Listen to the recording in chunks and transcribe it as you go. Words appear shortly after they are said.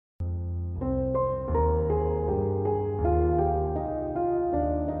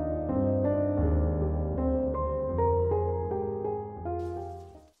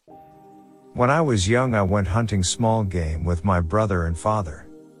When I was young, I went hunting small game with my brother and father.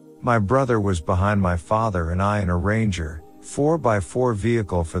 My brother was behind my father and I in a Ranger, 4x4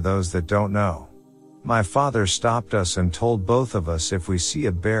 vehicle for those that don't know. My father stopped us and told both of us if we see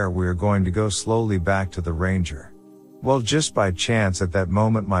a bear we are going to go slowly back to the Ranger. Well, just by chance at that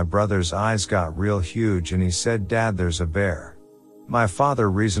moment my brother's eyes got real huge and he said, "Dad, there's a bear." My father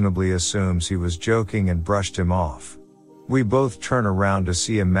reasonably assumes he was joking and brushed him off. We both turn around to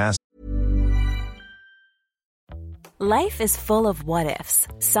see a massive. Life is full of what-ifs.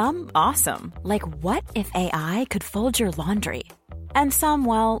 Some awesome, like what if AI could fold your laundry? And some,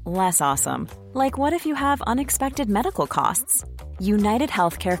 well, less awesome, like what if you have unexpected medical costs? United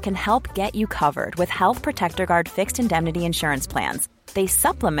Healthcare can help get you covered with Health Protector Guard fixed indemnity insurance plans. They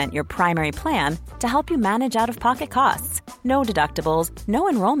supplement your primary plan to help you manage out-of-pocket costs. No deductibles, no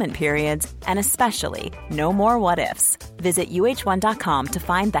enrollment periods, and especially no more what-ifs. Visit uh1.com to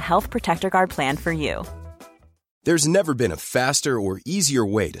find the Health Protector Guard plan for you. There's never been a faster or easier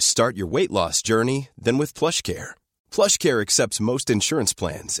way to start your weight loss journey than with PlushCare. PlushCare accepts most insurance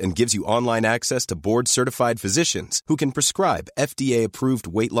plans and gives you online access to board-certified physicians who can prescribe FDA-approved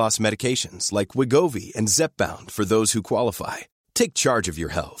weight loss medications like Wegovy and Zepbound for those who qualify. Take charge of your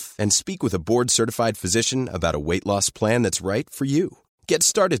health and speak with a board-certified physician about a weight loss plan that's right for you. Get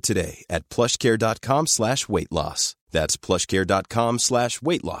started today at plushcare.com/weight loss. That's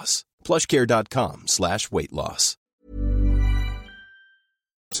plushcare.com/weight loss. plushcare.com/weight loss.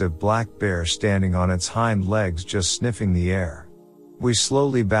 A black bear standing on its hind legs just sniffing the air. We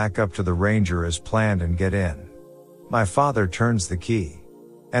slowly back up to the Ranger as planned and get in. My father turns the key.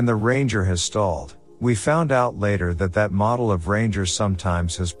 And the Ranger has stalled. We found out later that that model of Ranger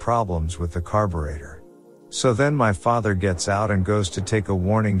sometimes has problems with the carburetor. So then my father gets out and goes to take a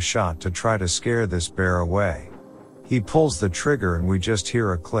warning shot to try to scare this bear away. He pulls the trigger and we just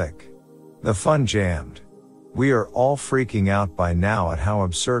hear a click. The fun jammed. We are all freaking out by now at how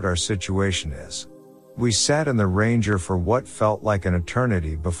absurd our situation is. We sat in the Ranger for what felt like an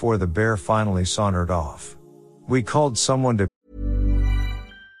eternity before the bear finally sauntered off. We called someone to.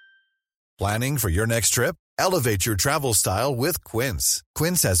 Planning for your next trip? Elevate your travel style with Quince.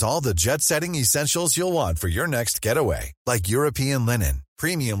 Quince has all the jet-setting essentials you'll want for your next getaway, like European linen,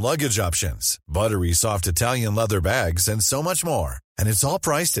 premium luggage options, buttery soft Italian leather bags, and so much more. And it's all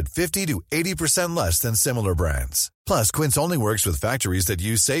priced at 50 to 80% less than similar brands. Plus, Quince only works with factories that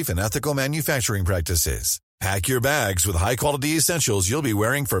use safe and ethical manufacturing practices. Pack your bags with high-quality essentials you'll be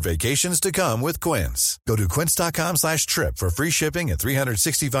wearing for vacations to come with Quince. Go to quince.com/trip for free shipping and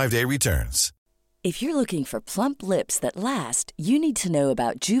 365-day returns. If you're looking for plump lips that last, you need to know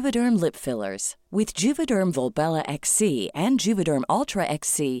about Juvederm lip fillers. With Juvederm Volbella XC and Juvederm Ultra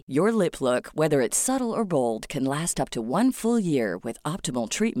XC, your lip look, whether it's subtle or bold, can last up to 1 full year with optimal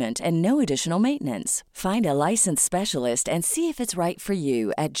treatment and no additional maintenance. Find a licensed specialist and see if it's right for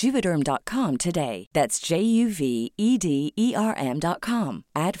you at Juvederm.com today. That's JUVEDERM.com.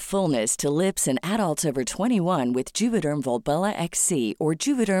 Add fullness to lips in adults over 21 with Juvederm Volbella XC or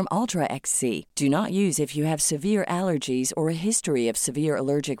Juvederm Ultra XC. Do not use if you have severe allergies or a history of severe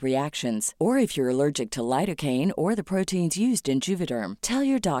allergic reactions, or if you're allergic to lidocaine or the proteins used in Juvederm. Tell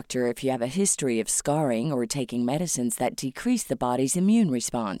your doctor if you have a history of scarring or taking medicines that decrease the body's immune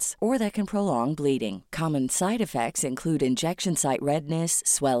response or that can prolong bleeding. Common side effects include injection site redness,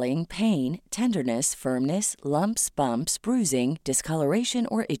 swelling, pain, tenderness, firmness, lumps, bumps, bruising, discoloration,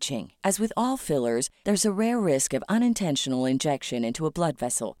 or itching. As with all fillers, there's a rare risk of unintentional injection into a blood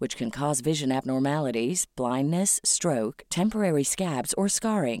vessel, which can cause vision abnormalities, blindness, stroke, temporary scabs, or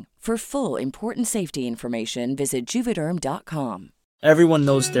scarring. For full, important safety information, visit Juvederm.com. Everyone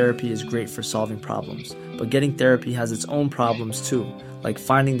knows therapy is great for solving problems, but getting therapy has its own problems too, like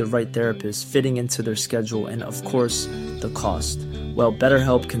finding the right therapist, fitting into their schedule, and of course, the cost. Well,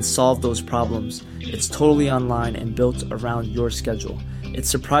 BetterHelp can solve those problems. It's totally online and built around your schedule.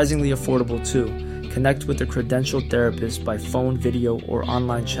 It's surprisingly affordable too. Connect with a credentialed therapist by phone, video, or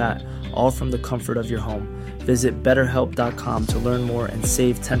online chat, all from the comfort of your home. Visit BetterHelp.com to learn more and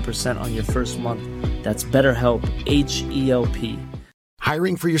save 10% on your first month. That's BetterHelp, H-E-L-P.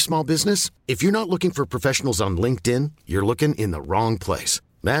 Hiring for your small business? If you're not looking for professionals on LinkedIn, you're looking in the wrong place.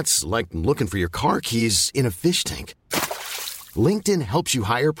 That's like looking for your car keys in a fish tank. LinkedIn helps you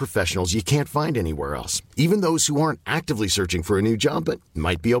hire professionals you can't find anywhere else, even those who aren't actively searching for a new job but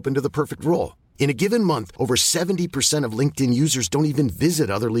might be open to the perfect role. In a given month, over 70% of LinkedIn users don't even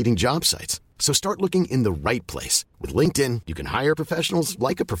visit other leading job sites. So start looking in the right place. With LinkedIn, you can hire professionals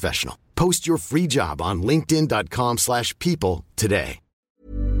like a professional. Post your free job on linkedin.com/people today.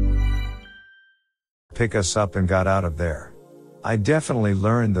 Pick us up and got out of there. I definitely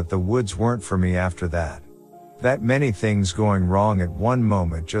learned that the woods weren't for me after that. That many things going wrong at one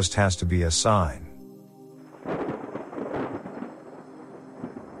moment just has to be a sign.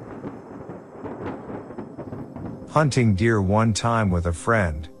 Hunting deer one time with a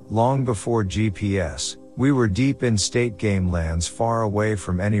friend, long before GPS, we were deep in state game lands far away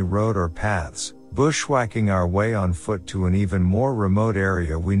from any road or paths, bushwhacking our way on foot to an even more remote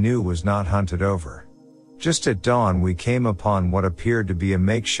area we knew was not hunted over. Just at dawn we came upon what appeared to be a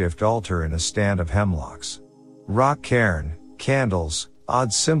makeshift altar in a stand of hemlocks. Rock cairn, candles,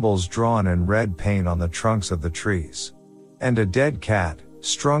 odd symbols drawn in red paint on the trunks of the trees. And a dead cat,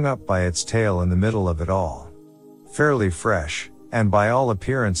 strung up by its tail in the middle of it all. Fairly fresh, and by all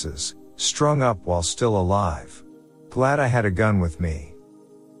appearances, strung up while still alive. Glad I had a gun with me.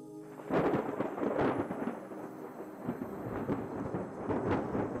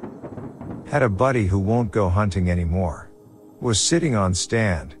 Had a buddy who won't go hunting anymore. Was sitting on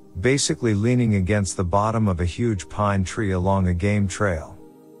stand, basically leaning against the bottom of a huge pine tree along a game trail.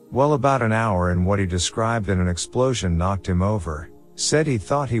 Well, about an hour in what he described and an explosion knocked him over, said he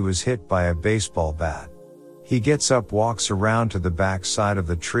thought he was hit by a baseball bat. He gets up, walks around to the back side of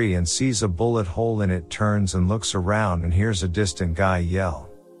the tree and sees a bullet hole in it, turns and looks around and hears a distant guy yell,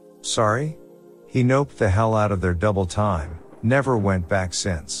 "Sorry?" He noped the hell out of there double time, never went back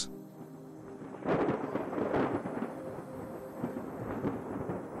since.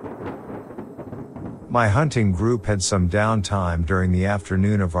 My hunting group had some downtime during the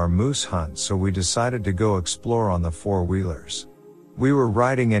afternoon of our moose hunt, so we decided to go explore on the four-wheelers. We were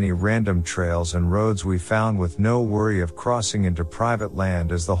riding any random trails and roads we found with no worry of crossing into private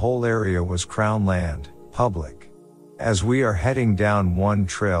land, as the whole area was crown land, public. As we are heading down one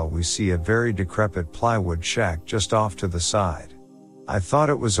trail we see a very decrepit plywood shack just off to the side. I thought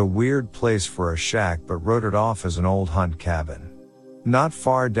it was a weird place for a shack but wrote it off as an old hunt cabin. Not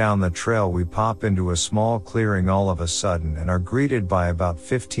far down the trail we pop into a small clearing all of a sudden and are greeted by about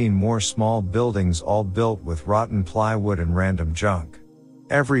 15 more small buildings, all built with rotten plywood and random junk.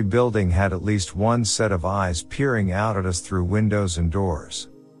 Every building had at least one set of eyes peering out at us through windows and doors.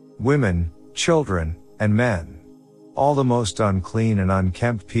 Women, children, and men. All the most unclean and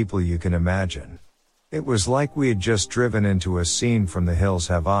unkempt people you can imagine. It was like we had just driven into a scene from The Hills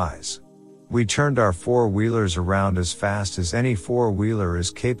Have Eyes. We turned our four-wheelers around as fast as any four-wheeler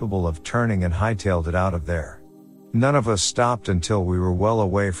is capable of turning and hightailed it out of there. None of us stopped until we were well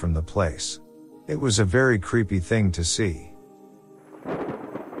away from the place. It was a very creepy thing to see.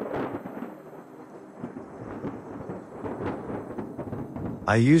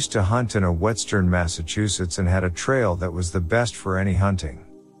 I used to hunt in western Massachusetts and had a trail that was the best for any hunting.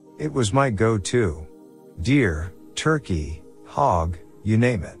 It was my go-to. Deer, turkey, hog, you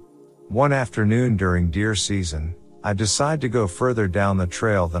name it. One afternoon during deer season, I decide to go further down the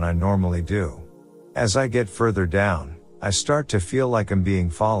trail than I normally do. As I get further down, I start to feel like I'm being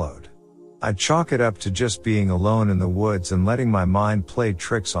followed. I chalk it up to just being alone in the woods and letting my mind play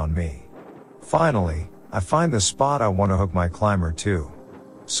tricks on me. Finally, I find the spot I want to hook my climber to.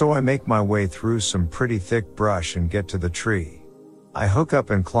 So I make my way through some pretty thick brush and get to the tree. I hook up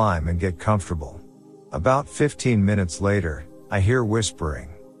and climb and get comfortable. About 15 minutes later, I hear whispering.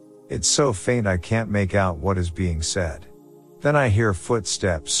 It's so faint I can't make out what is being said. Then I hear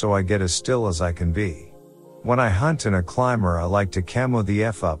footsteps, so I get as still as I can be. When I hunt in a climber I like to camo the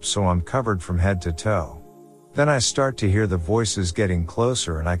F up so I'm covered from head to toe. Then I start to hear the voices getting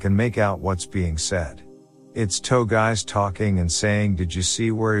closer and I can make out what's being said. It's two guys talking and saying, "Did you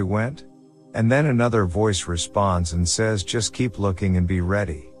see where he went?" And then another voice responds and says, "Just keep looking and be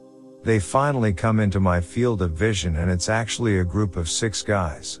ready." They finally come into my field of vision and it's actually a group of 6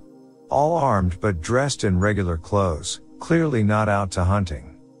 guys. All armed but dressed in regular clothes, clearly not out to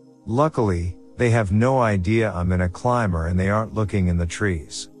hunting. Luckily, they have no idea I'm in a climber and they aren't looking in the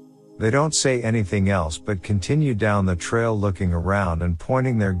trees. They don't say anything else but continue down the trail looking around and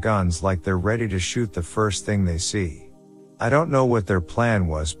pointing their guns like they're ready to shoot the first thing they see. I don't know what their plan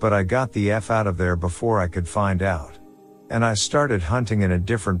was, but I got the F out of there before I could find out. And I started hunting in a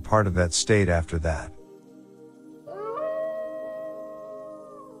different part of that state after that.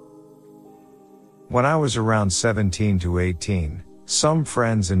 When I was around 17 to 18, some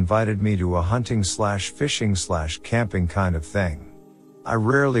friends invited me to a hunting/fishing/camping kind of thing. I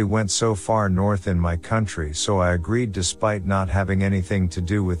rarely went so far north in my country, so I agreed despite not having anything to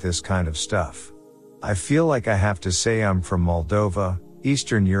do with this kind of stuff. I feel like I have to say I'm from Moldova,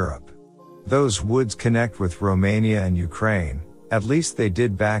 Eastern Europe. Those woods connect with Romania and Ukraine, at least they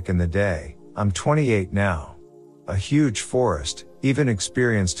did back in the day. I'm 28 now. A huge forest, even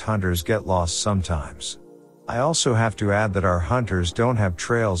experienced hunters get lost sometimes. I also have to add that our hunters don't have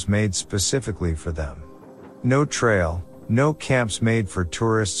trails made specifically for them. No trail, no camps made for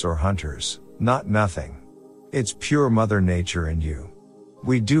tourists or hunters, nothing. It's pure Mother Nature and you.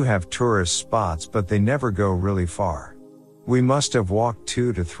 We do have tourist spots, but they never go really far. We must have walked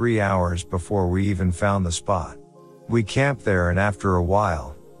 2 to 3 hours before we even found the spot. We camped there, and after a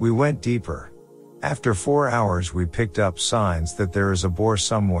while, we went deeper. After 4 hours we picked up signs that there is a boar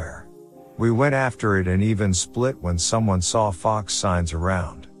somewhere. We went after it and even split when someone saw fox signs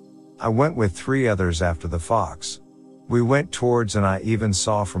around. I went with 3 others after the fox. We went towards, and I even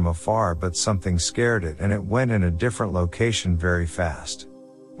saw from afar, but something scared it and it went in a different location very fast.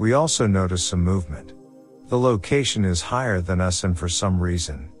 We also noticed some movement. The location is higher than us, and for some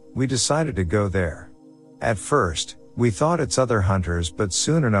reason, we decided to go there. At first, we thought it's other hunters, but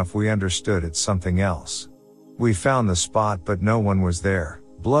soon enough we understood it's something else. We found the spot, but no one was there,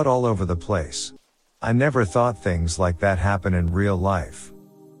 blood all over the place. I never thought things like that happen in real life.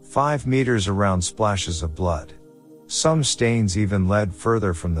 5 meters around, splashes of blood. Some stains even led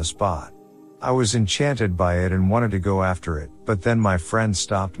further from the spot. I was enchanted by it and wanted to go after it, but then my friend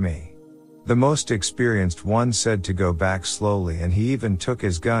stopped me. The most experienced one said to go back slowly, and he even took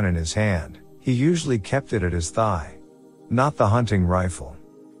his gun in his hand. He usually kept it at his thigh. Not the hunting rifle.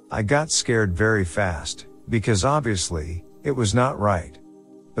 I got scared very fast, because obviously, it was not right.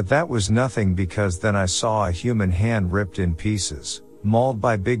 But that was nothing, because then I saw a human hand ripped in pieces, mauled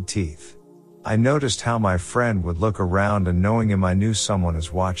by big teeth. I noticed how my friend would look around, and knowing him, I knew someone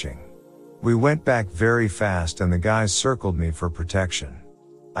is watching. We went back very fast and the guys circled me for protection.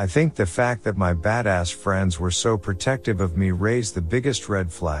 I think the fact that my badass friends were so protective of me raised the biggest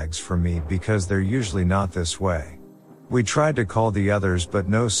red flags for me, because they're usually not this way. We tried to call the others but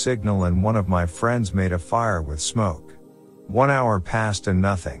no signal, and one of my friends made a fire with smoke. 1 hour passed and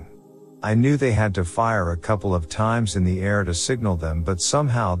nothing. I knew they had to fire a couple of times in the air to signal them, but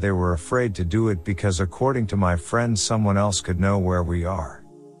somehow they were afraid to do it because according to my friend someone else could know where we are.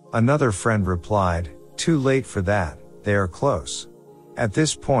 Another friend replied, "Too late for that, they are close." At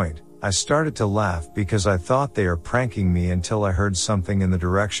this point, I started to laugh because I thought they are pranking me, until I heard something in the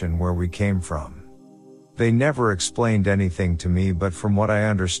direction where we came from. They never explained anything to me, but from what I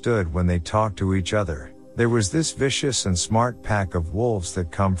understood when they talked to each other, there was this vicious and smart pack of wolves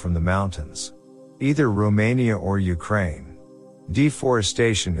that come from the mountains. Either Romania or Ukraine.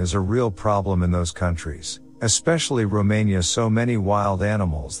 Deforestation is a real problem in those countries, especially Romania. So many wild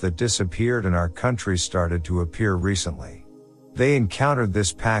animals that disappeared in our country started to appear recently. They encountered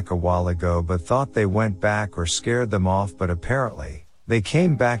this pack a while ago but thought they went back or scared them off, but apparently, they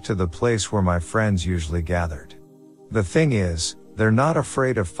came back to the place where my friends usually gathered. The thing is, they're not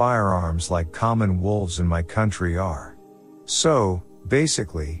afraid of firearms like common wolves in my country are. So,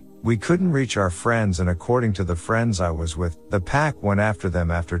 basically, we couldn't reach our friends, and according to the friends I was with, the pack went after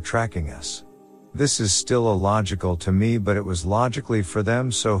them after tracking us. This is still illogical to me, but it was logically for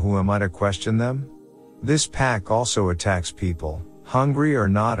them, so who am I to question them? This pack also attacks people, hungry or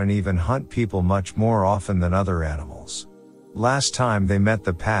not, and even hunt people much more often than other animals. Last time they met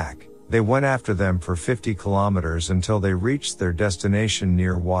the pack, they went after them for 50 kilometers until they reached their destination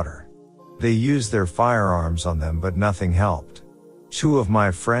near water. They used their firearms on them but nothing helped. 2 of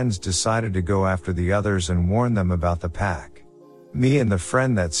my friends decided to go after the others and warn them about the pack. Me and the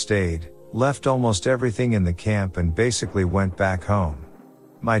friend that stayed, left almost everything in the camp and basically went back home.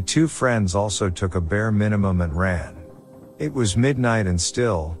 My 2 friends also took a bare minimum and ran. It was midnight and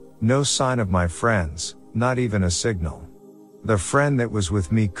still, no sign of my friends, not even a signal. The friend that was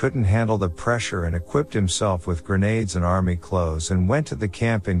with me couldn't handle the pressure and equipped himself with grenades and army clothes and went to the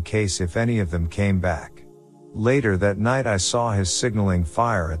camp in case if any of them came back. Later that night I saw his signaling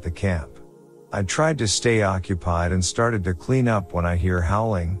fire at the camp. I tried to stay occupied and started to clean up when I hear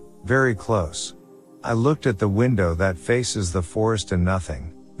howling, very close. I looked at the window that faces the forest and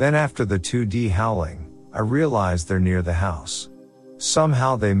nothing. Then after the 2D howling, I realized they're near the house.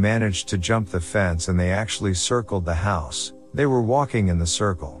 Somehow they managed to jump the fence and they actually circled the house. They were walking in the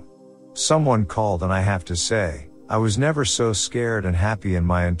circle. Someone called, and I have to say, I was never so scared and happy in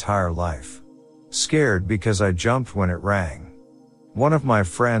my entire life. Scared because I jumped when it rang. One of my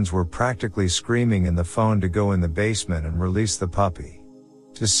friends were practically screaming in the phone to go in the basement and release the puppy.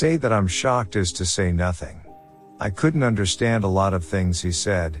 To say that I'm shocked is to say nothing. I couldn't understand a lot of things he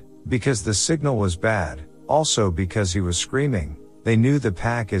said, because the signal was bad, also because he was screaming. They knew the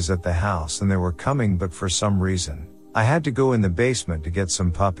pack is at the house and they were coming, but for some reason, I had to go in the basement to get some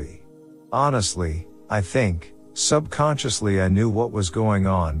puppy. Honestly, I think, subconsciously I knew what was going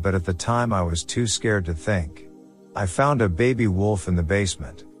on, but at the time I was too scared to think. I found a baby wolf in the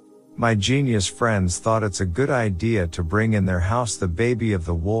basement. My genius friends thought it's a good idea to bring in their house the baby of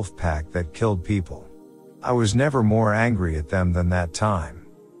the wolf pack that killed people. I was never more angry at them than that time.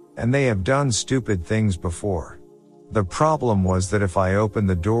 And they have done stupid things before. The problem was that if I opened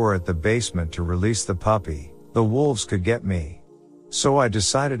the door at the basement to release the puppy, the wolves could get me. So I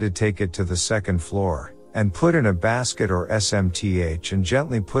decided to take it to the second floor, and put in a basket or SMTH and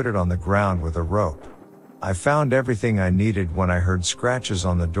gently put it on the ground with a rope. I found everything I needed when I heard scratches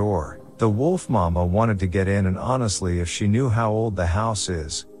on the door. The wolf mama wanted to get in, and honestly, if she knew how old the house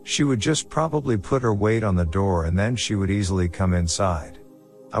is, she would just probably put her weight on the door and then she would easily come inside.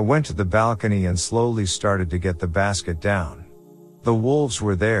 I went to the balcony and slowly started to get the basket down. The wolves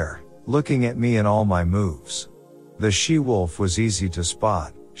were there, looking at me and all my moves. The she-wolf was easy to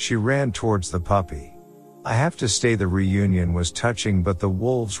spot. She ran towards the puppy. I have to say the reunion was touching, but the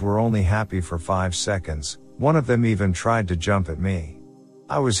wolves were only happy for 5 seconds. One of them even tried to jump at me.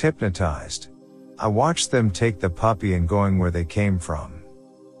 I was hypnotized. I watched them take the puppy and going where they came from.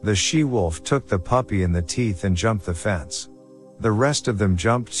 The she-wolf took the puppy in the teeth and jumped the fence. The rest of them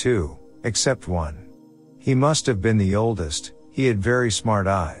jumped too, except one. He must have been the oldest. He had very smart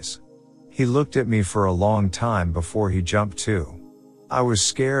eyes. He looked at me for a long time before he jumped too. I was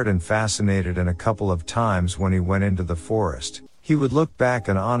scared and fascinated, and a couple of times when he went into the forest, he would look back,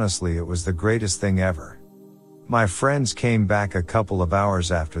 and honestly it was the greatest thing ever. My friends came back a couple of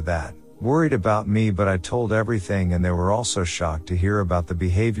hours after that, worried about me, but I told everything, and they were also shocked to hear about the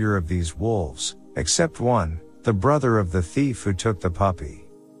behavior of these wolves, except one, the brother of the thief who took the puppy.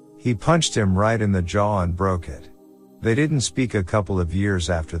 He punched him right in the jaw and broke it. They didn't speak a couple of years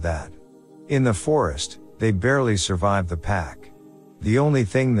after that. In the forest, they barely survived the pack. The only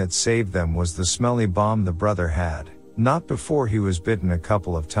thing that saved them was the smelly bomb the brother had, not before he was bitten a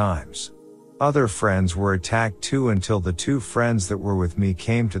couple of times. Other friends were attacked too, until the 2 friends that were with me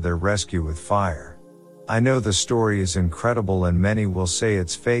came to their rescue with fire. I know the story is incredible and many will say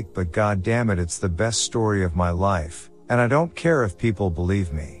it's fake, but god damn it, it's the best story of my life, and I don't care if people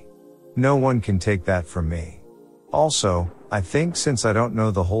believe me. No one can take that from me. Also, I think since I don't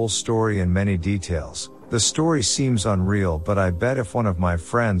know the whole story in many details, the story seems unreal, but I bet if one of my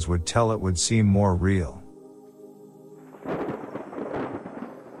friends would tell it would seem more real.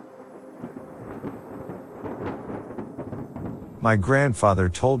 My grandfather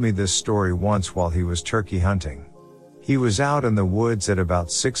told me this story once while he was turkey hunting. He was out in the woods at about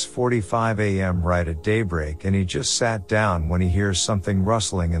 6:45 a.m. right at daybreak, and he just sat down when he hears something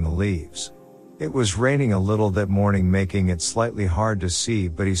rustling in the leaves. It was raining a little that morning, making it slightly hard to see,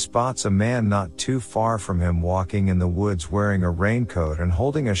 but he spots a man not too far from him walking in the woods wearing a raincoat and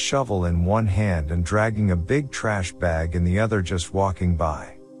holding a shovel in one hand and dragging a big trash bag in the other, just walking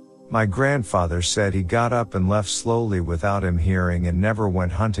by. My grandfather said he got up and left slowly without him hearing and never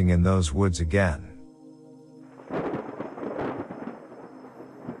went hunting in those woods again.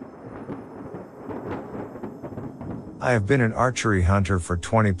 I have been an archery hunter for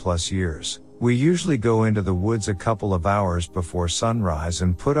 20 plus years. We usually go into the woods a couple of hours before sunrise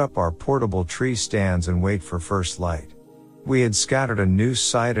and put up our portable tree stands and wait for first light. We had scattered a noose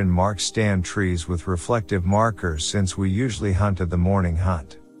sight and marked stand trees with reflective markers since we usually hunted the morning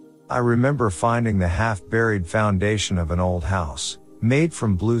hunt. I remember finding the half-buried foundation of an old house, made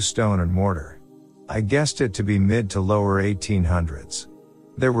from blue stone and mortar. I guessed it to be mid to lower 1800s.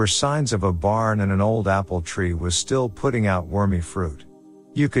 There were signs of a barn, and an old apple tree was still putting out wormy fruit.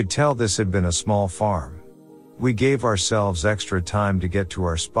 You could tell this had been a small farm. We gave ourselves extra time to get to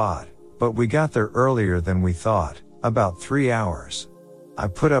our spot, but we got there earlier than we thought, about 3 hours. I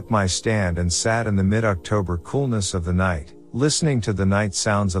put up my stand and sat in the mid-October coolness of the night, listening to the night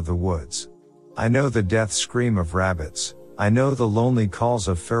sounds of the woods. I know the death scream of rabbits. I know the lonely calls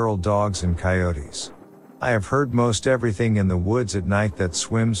of feral dogs and coyotes. I have heard most everything in the woods at night that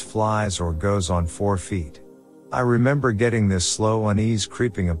swims, flies, or goes on 4 feet. I remember getting this slow unease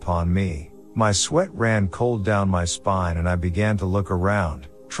creeping upon me. My sweat ran cold down my spine and I began to look around,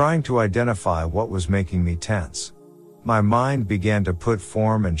 trying to identify what was making me tense. My mind began to put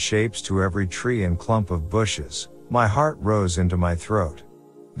form and shapes to every tree and clump of bushes. My heart rose into my throat.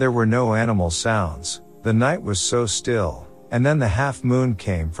 There were no animal sounds. The night was so still, and then the half moon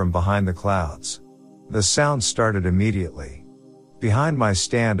came from behind the clouds. The sound started immediately. Behind my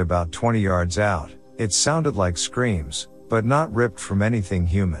stand about 20 yards out, it sounded like screams, but not ripped from anything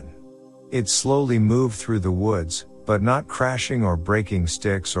human. It slowly moved through the woods, but not crashing or breaking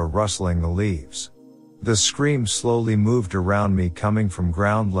sticks or rustling the leaves. The scream slowly moved around me, coming from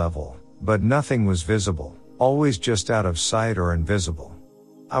ground level, but nothing was visible. Always just out of sight or invisible.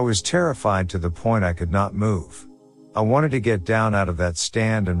 I was terrified to the point I could not move. I wanted to get down out of that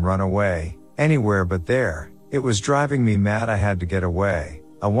stand and run away, anywhere but there. It was driving me mad. I had to get away.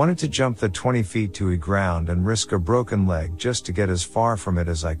 I wanted to jump the 20 feet to the ground and risk a broken leg just to get as far from it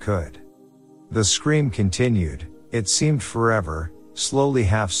as I could. The scream continued. It seemed forever, slowly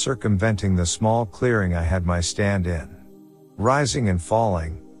half circumventing the small clearing I had my stand in. Rising and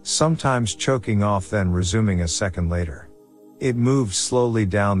falling, sometimes choking off, then resuming a second later. It moved slowly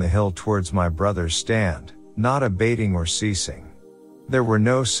down the hill towards my brother's stand, not abating or ceasing. There were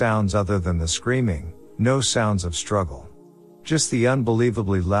no sounds other than the screaming, no sounds of struggle. Just the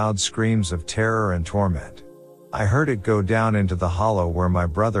unbelievably loud screams of terror and torment. I heard it go down into the hollow where my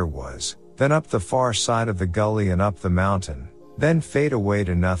brother was, then up the far side of the gully and up the mountain, then fade away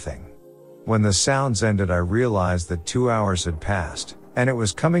to nothing. When the sounds ended, I realized that 2 hours had passed, and it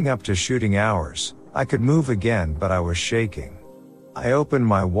was coming up to shooting hours. I could move again, but I was shaking. I opened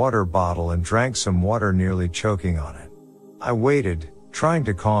my water bottle and drank some water, nearly choking on it. I waited, trying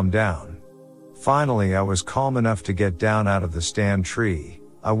to calm down. Finally, I was calm enough to get down out of the stand tree.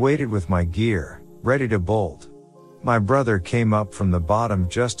 I waited with my gear, ready to bolt. My brother came up from the bottom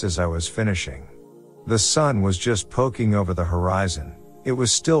just as I was finishing. The sun was just poking over the horizon. It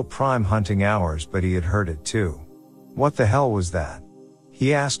was still prime hunting hours, but he had heard it too. What the hell was that?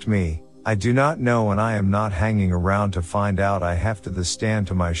 He asked me. I do not know, and I am not hanging around to find out. I hefted the stand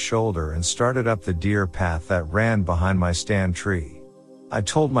to my shoulder and started up the deer path that ran behind my stand tree. I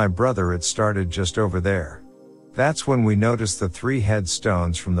told my brother it started just over there. That's when we noticed the 3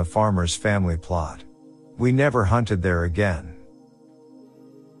 headstones from the farmer's family plot. We never hunted there again.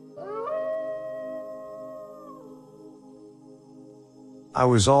 I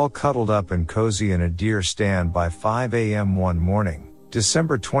was all cuddled up and cozy in a deer stand by 5 a.m. one morning,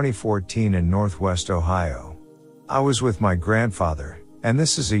 December 2014, in Northwest Ohio. I was with my grandfather, and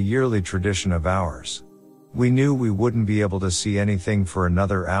this is a yearly tradition of ours. We knew we wouldn't be able to see anything for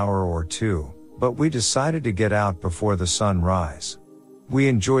another hour or two, but we decided to get out before the sun rise. We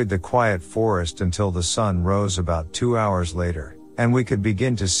enjoyed the quiet forest until the sun rose about 2 hours later, and we could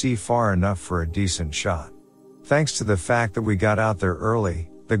begin to see far enough for a decent shot. Thanks to the fact that we got out there early,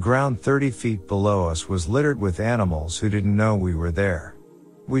 the ground 30 feet below us was littered with animals who didn't know we were there.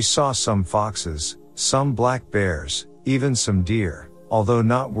 We saw some foxes, some black bears, even some deer, although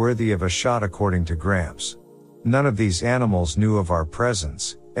not worthy of a shot according to Gramps. None of these animals knew of our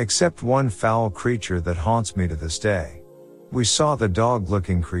presence, except one foul creature that haunts me to this day. We saw the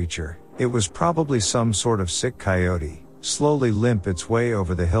dog-looking creature. It was probably some sort of sick coyote, slowly limp its way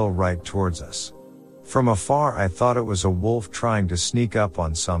over the hill right towards us. From afar, I thought it was a wolf trying to sneak up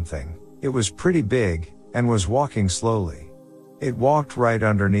on something. It was pretty big, and was walking slowly. It walked right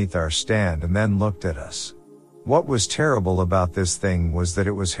underneath our stand and then looked at us. What was terrible about this thing was that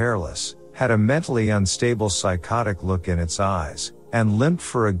it was hairless, had a mentally unstable psychotic look in its eyes, and limped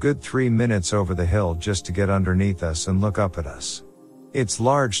for a good 3 minutes over the hill just to get underneath us and look up at us. Its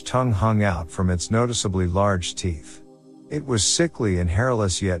large tongue hung out from its noticeably large teeth. It was sickly and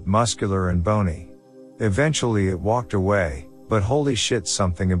hairless, yet muscular and bony. Eventually it walked away, but holy shit,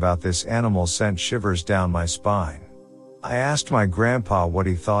 something about this animal sent shivers down my spine. I asked my grandpa what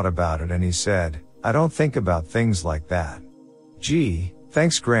he thought about it, and he said, "I don't think about things like that." Gee,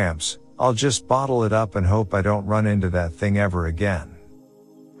 thanks Gramps, I'll just bottle it up and hope I don't run into that thing ever again.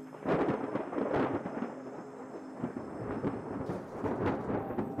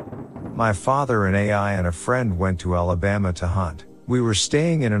 My father and AI and a friend went to Alabama to hunt. We were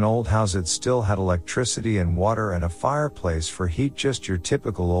staying in an old house that still had electricity and water and a fireplace for heat, just your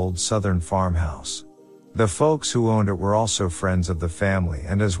typical old southern farmhouse. The folks who owned it were also friends of the family,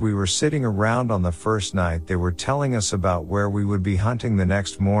 and as we were sitting around on the first night, they were telling us about where we would be hunting the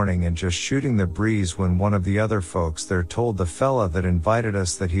next morning and just shooting the breeze when one of the other folks there told the fella that invited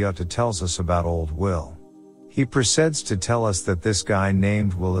us that he ought to tell us about old Will. He proceeds to tell us that this guy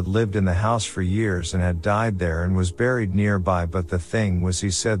named Will had lived in the house for years and had died there and was buried nearby, but the thing was, he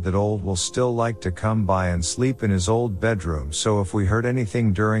said that old Will still liked to come by and sleep in his old bedroom, so if we heard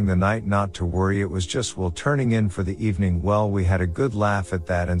anything during the night not to worry, it was just Will turning in for the evening. Well, we had a good laugh at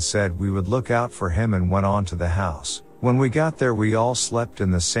that and said we would look out for him and went on to the house. When we got there, we all slept in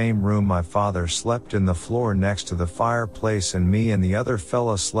the same room. My father slept in the floor next to the fireplace, and me and the other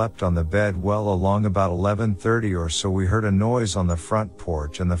fella slept on the bed. Well, along about 11:30 or so, we heard a noise on the front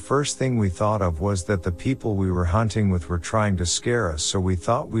porch, and the first thing we thought of was that the people we were hunting with were trying to scare us, so we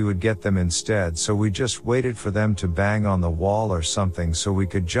thought we would get them instead, so we just waited for them to bang on the wall or something so we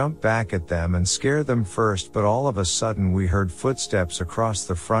could jump back at them and scare them first. But all of a sudden we heard footsteps across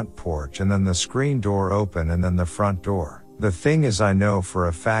the front porch, and then the screen door open, and then the front door. The thing is, I know for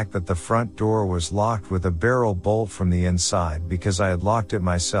a fact that the front door was locked with a barrel bolt from the inside because I had locked it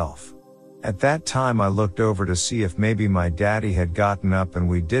myself. At that time I looked over to see if maybe my daddy had gotten up and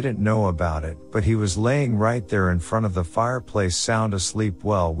we didn't know about it, but he was laying right there in front of the fireplace sound asleep.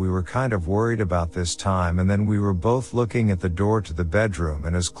 Well, we were kind of worried about this time, and then we were both looking at the door to the bedroom,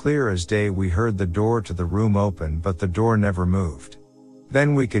 and as clear as day we heard the door to the room open, but the door never moved.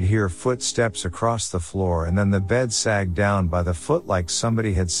 Then we could hear footsteps across the floor, and then the bed sagged down by the foot like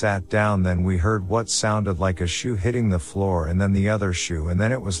somebody had sat down. Then we heard what sounded like a shoe hitting the floor, and then the other shoe, and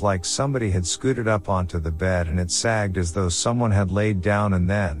then it was like somebody had scooted up onto the bed and it sagged as though someone had laid down, and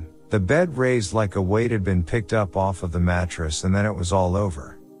then the bed raised like a weight had been picked up off of the mattress, and then it was all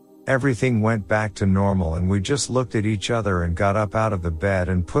over. Everything went back to normal, and we just looked at each other and got up out of the bed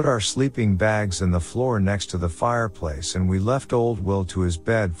and put our sleeping bags in the floor next to the fireplace, and we left old Will to his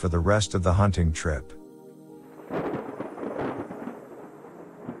bed for the rest of the hunting trip.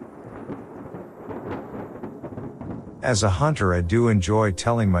 As a hunter, I do enjoy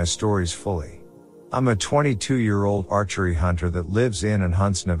telling my stories fully. I'm a 22-year-old archery hunter that lives in and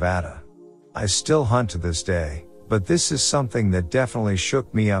hunts Nevada. I still hunt to this day, but this is something that definitely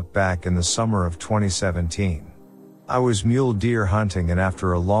shook me up back in the summer of 2017. I was mule deer hunting, and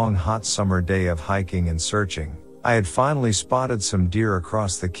after a long hot summer day of hiking and searching, I had finally spotted some deer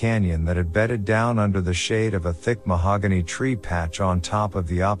across the canyon that had bedded down under the shade of a thick mahogany tree patch on top of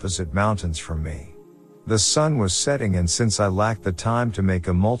the opposite mountains from me. The sun was setting, and since I lacked the time to make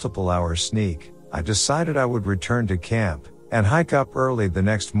a multiple-hour sneak, I decided I would return to camp and hike up early the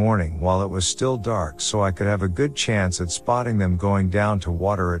next morning while it was still dark, so I could have a good chance at spotting them going down to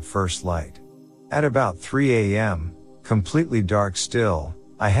water at first light. At about 3 a.m., completely dark still,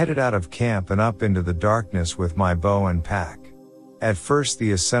 I headed out of camp and up into the darkness with my bow and pack. At first,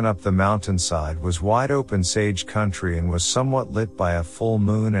 the ascent up the mountainside was wide open sage country and was somewhat lit by a full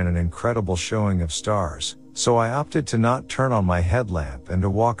moon and an incredible showing of stars, so I opted to not turn on my headlamp and to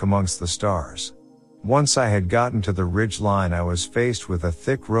walk amongst the stars. Once I had gotten to the ridge line, I was faced with a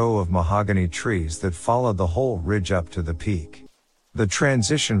thick row of mahogany trees that followed the whole ridge up to the peak. The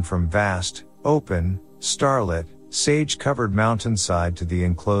transition from vast, open, starlit, sage-covered mountainside to the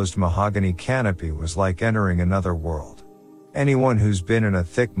enclosed mahogany canopy was like entering another world. Anyone who's been in a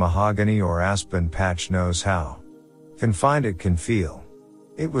thick mahogany or aspen patch knows how confined it can feel.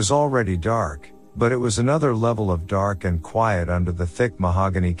 It was already dark, but it was another level of dark and quiet under the thick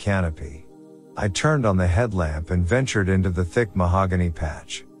mahogany canopy. I turned on the headlamp and ventured into the thick mahogany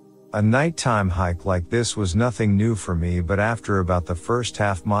patch. A nighttime hike like this was nothing new for me, but after about the first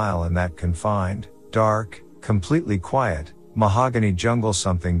half mile in that confined, dark, completely quiet, mahogany jungle,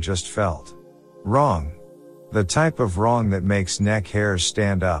 something just felt wrong. The type of wrong that makes neck hairs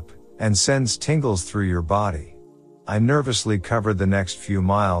stand up and sends tingles through your body. I nervously covered the next few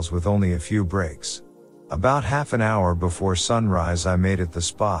miles with only a few breaks. About half an hour before sunrise, I made it the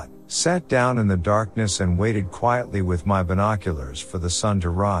spot, sat down in the darkness and waited quietly with my binoculars for the sun to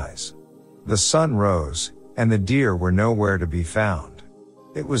rise. The sun rose, and the deer were nowhere to be found.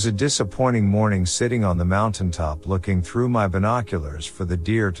 It was a disappointing morning sitting on the mountaintop looking through my binoculars for the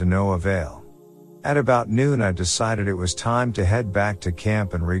deer to no avail. At about noon, I decided it was time to head back to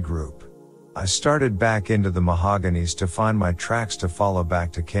camp and regroup. I started back into the mahoganies to find my tracks to follow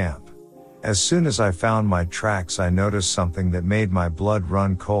back to camp. As soon as I found my tracks, I noticed something that made my blood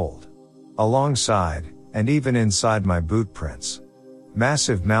run cold. Alongside, and even inside my boot prints,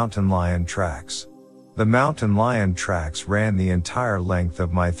 massive mountain lion tracks. The mountain lion tracks ran the entire length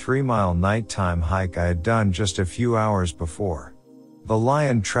of my 3-mile nighttime hike I had done just a few hours before. The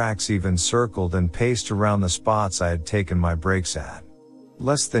lion tracks even circled and paced around the spots I had taken my breaks at,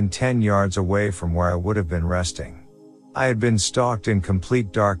 less than 10 yards away from where I would have been resting. I had been stalked in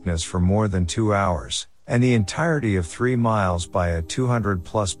complete darkness for more than 2 hours, and the entirety of 3 miles by a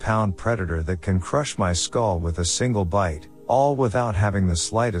 200+ pound predator that can crush my skull with a single bite, all without having the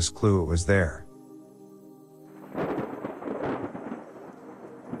slightest clue it was there.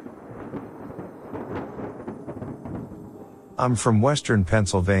 I'm from Western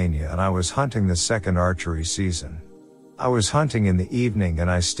Pennsylvania, and I was hunting the second archery season. I was hunting in the evening, and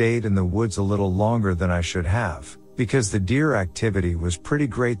I stayed in the woods a little longer than I should have, because the deer activity was pretty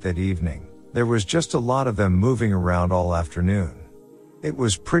great that evening. There was just a lot of them moving around all afternoon. It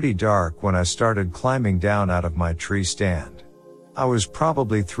was pretty dark when I started climbing down out of my tree stand. I was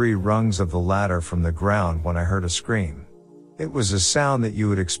probably 3 rungs of the ladder from the ground when I heard a scream. It was a sound that you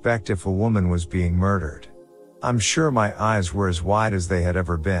would expect if a woman was being murdered. I'm sure my eyes were as wide as they had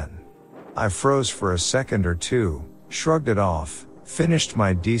ever been. I froze for a second or two, shrugged it off, Finished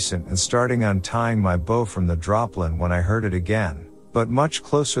my descent and starting untying my bow from the dropline when I heard it again, but much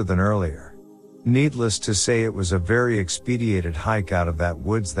closer than earlier. Needless to say, it was a very expedited hike out of that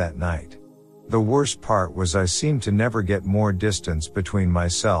woods that night. The worst part was I seemed to never get more distance between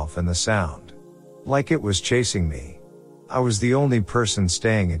myself and the sound. Like it was chasing me. I was the only person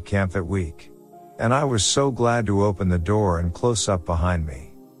staying at camp that week. And I was so glad to open the door and close up behind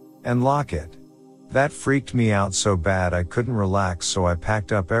me. And lock it. That freaked me out so bad I couldn't relax, so I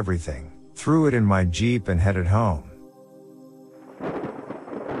packed up everything, threw it in my Jeep and headed home.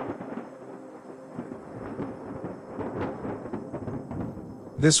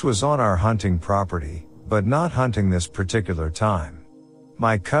 This was on our hunting property, but not hunting this particular time.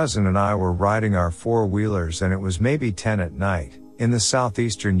 My cousin and I were riding our four-wheelers and it was maybe 10 at night, in the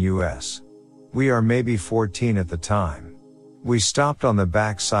southeastern US. We are maybe 14 at the time. We stopped on the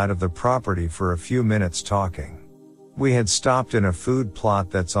back side of the property for a few minutes talking. We had stopped in a food plot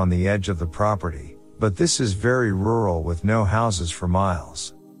that's on the edge of the property, but this is very rural with no houses for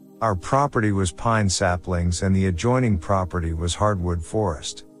miles. Our property was pine saplings and the adjoining property was hardwood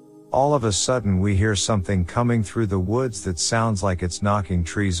forest. All of a sudden we hear something coming through the woods that sounds like it's knocking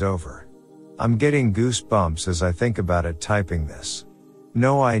trees over. I'm getting goosebumps as I think about it typing this.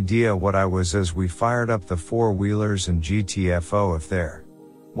 No idea what I was as we fired up the four-wheelers and GTFO if there.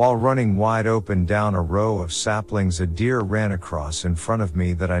 While running wide open down a row of saplings, a deer ran across in front of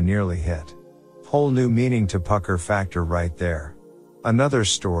me that I nearly hit. Whole new meaning to pucker factor right there. Another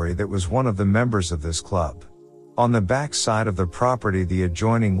story that was one of the members of this club. On the back side of the property, the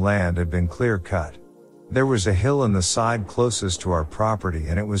adjoining land had been clear cut. There was a hill in the side closest to our property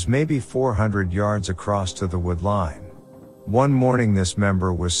and it was maybe 400 yards across to the wood line. One morning this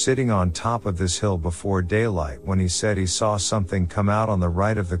member was sitting on top of this hill before daylight when he said he saw something come out on the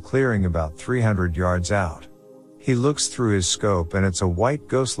right of the clearing about 300 yards out. He looks through his scope and it's a white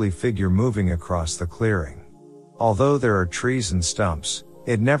ghostly figure moving across the clearing. Although there are trees and stumps,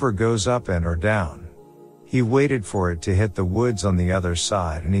 it never goes up and or down. He waited for it to hit the woods on the other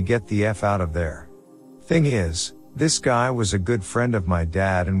side and he get the F out of there. Thing is, this guy was a good friend of my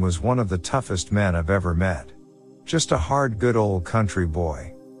dad and was one of the toughest men I've ever met. Just a hard good old country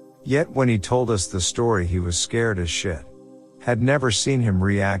boy. Yet when he told us the story he was scared as shit. Had never seen him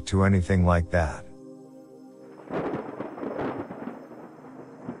react to anything like that.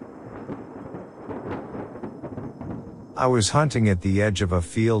 I was hunting at the edge of a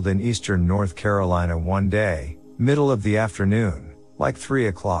field in eastern North Carolina one day, middle of the afternoon, like 3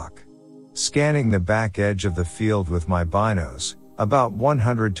 o'clock. Scanning the back edge of the field with my binos, about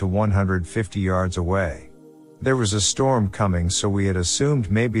 100 to 150 yards away. There was a storm coming, so we had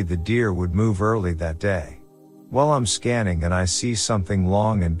assumed maybe the deer would move early that day. Well, I'm scanning and I see something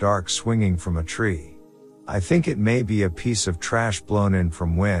long and dark swinging from a tree. I think it may be a piece of trash blown in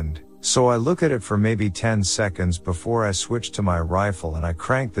from wind, so I look at it for maybe 10 seconds before I switch to my rifle and I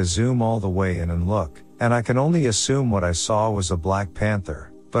crank the zoom all the way in and look, and I can only assume what I saw was a black panther.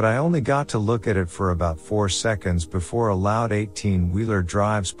 But I only got to look at it for about 4 seconds before a loud 18-wheeler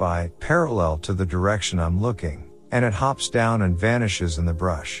drives by, parallel to the direction I'm looking, and it hops down and vanishes in the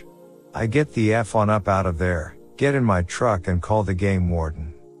brush. I get the F on up out of there, get in my truck and call the game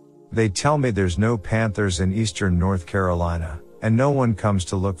warden. They tell me there's no panthers in eastern North Carolina, and no one comes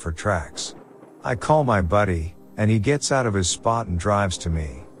to look for tracks. I call my buddy, and he gets out of his spot and drives to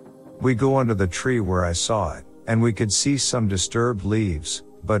me. We go under the tree where I saw it, and we could see some disturbed leaves,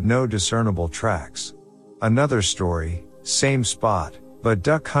 but no discernible tracks. Another story, same spot, but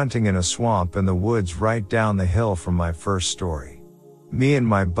duck hunting in a swamp in the woods right down the hill from my first story. Me and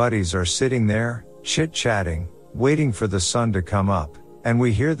my buddies are sitting there, chit-chatting, waiting for the sun to come up, and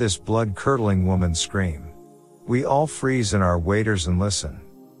we hear this blood-curdling woman scream. We all freeze in our waders and listen.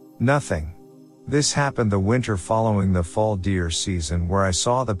 Nothing. This happened the winter following the fall deer season where I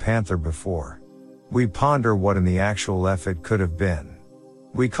saw the panther before. We ponder what in the actual F it could have been.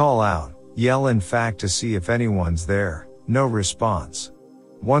 We call out, yell in fact to see if anyone's there, no response.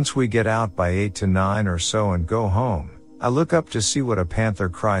 Once we get out by 8 to 9 or so and go home, I look up to see what a panther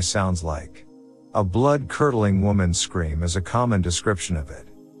cry sounds like. A blood-curdling woman's scream is a common description of it.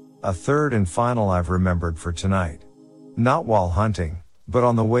 A third and final I've remembered for tonight. Not while hunting, but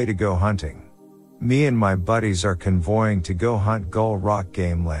on the way to go hunting. Me and my buddies are convoying to go hunt Gull Rock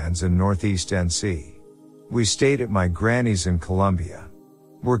Game Lands in northeast NC. We stayed at my granny's in Columbia.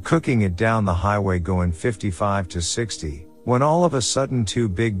 We're cooking it down the highway going 55 to 60, when all of a sudden 2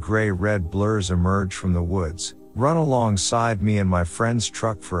 big gray-red blurs emerge from the woods, run alongside me and my friend's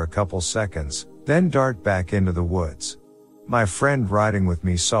truck for a couple seconds, then dart back into the woods. My friend riding with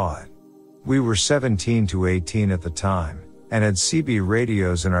me saw it. We were 17 to 18 at the time, and had CB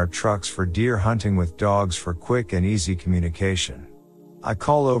radios in our trucks for deer hunting with dogs for quick and easy communication. I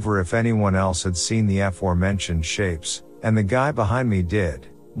call over if anyone else had seen the aforementioned shapes, and the guy behind me did,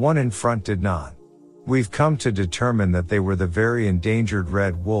 one in front did not. We've come to determine that they were the very endangered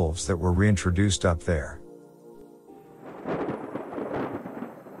red wolves that were reintroduced up there.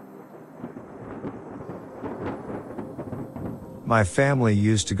 My family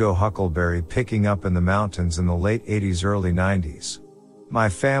used to go huckleberry picking up in the mountains in the late 80s, early 90s. My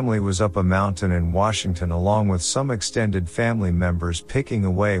family was up a mountain in Washington along with some extended family members picking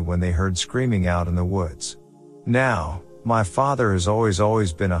away when they heard screaming out in the woods. Now, my father has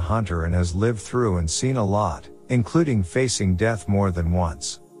always been a hunter and has lived through and seen a lot, including facing death more than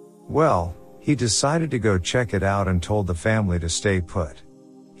once. Well, he decided to go check it out and told the family to stay put.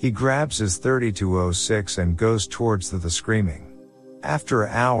 He grabs his .32-06 and goes towards the screaming. After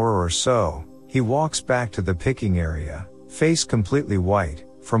an hour or so, he walks back to the picking area, face completely white,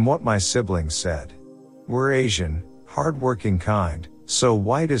 from what my siblings said. We're Asian, hard-working kind, so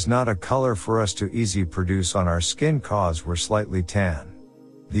white is not a color for us to easy produce on our skin cause we're slightly tan.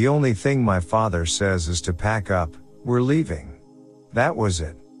 The only thing my father says is to pack up, we're leaving. That was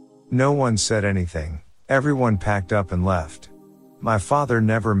it. No one said anything, everyone packed up and left. My father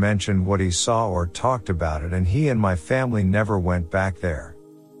never mentioned what he saw or talked about it, and he and my family never went back there.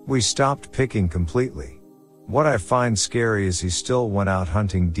 We stopped picking completely. What I find scary is he still went out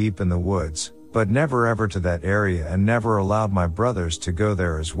hunting deep in the woods, but never ever to that area and never allowed my brothers to go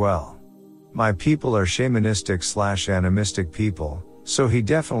there as well. My people are shamanistic/animistic people, so he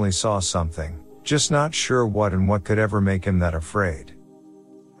definitely saw something, just not sure what and what could ever make him that afraid.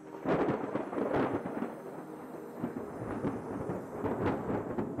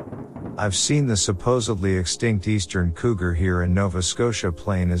 I've seen the supposedly extinct eastern cougar here in Nova Scotia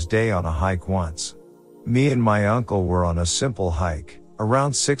plain as day on a hike once. Me and my uncle were on a simple hike,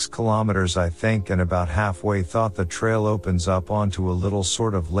 around 6 kilometers I think, and about halfway thought the trail opens up onto a little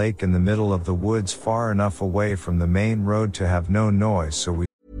sort of lake in the middle of the woods far enough away from the main road to have no noise, so we...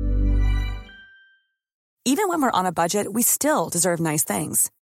 Even when we're on a budget, we still deserve nice things.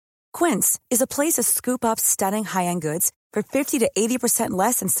 Quince is a place to scoop up stunning high-end goods for 50 to 80%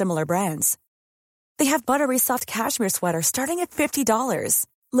 less than similar brands. They have buttery soft cashmere sweaters starting at $50,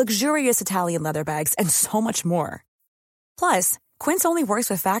 luxurious Italian leather bags, and so much more. Plus, Quince only works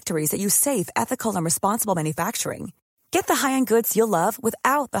with factories that use safe, ethical, and responsible manufacturing. Get the high-end goods you'll love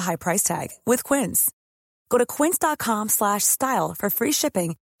without the high price tag with Quince. Go to quince.com/style for free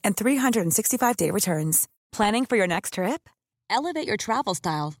shipping and 365-day returns. Planning for your next trip? Elevate your travel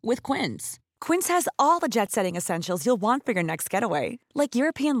style with Quince. Quince has all the jet-setting essentials you'll want for your next getaway, like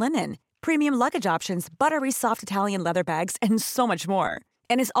European linen, premium luggage options, buttery soft Italian leather bags, and so much more.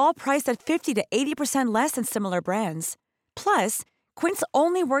 And is all priced at 50 to 80% less than similar brands. Plus, Quince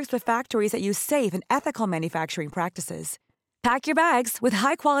only works with factories that use safe and ethical manufacturing practices. Pack your bags with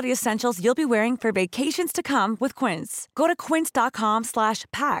high-quality essentials you'll be wearing for vacations to come with Quince. Go to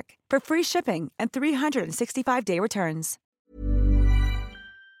quince.com/pack for free shipping and 365-day returns.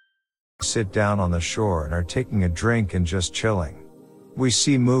 Sit down on the shore and are taking a drink and just chilling. We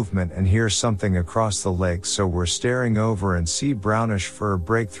see movement and hear something across the lake, so we're staring over and see brownish fur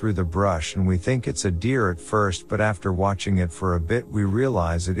break through the brush, and we think it's a deer at first, but after watching it for a bit we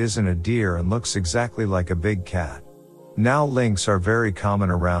realize it isn't a deer and looks exactly like a big cat. Now lynx are very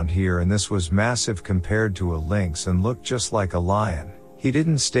common around here, and this was massive compared to a lynx and looked just like a lion. He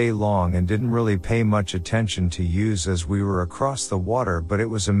didn't stay long and didn't really pay much attention to use as we were across the water, but it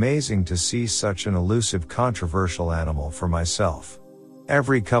was amazing to see such an elusive, controversial animal for myself.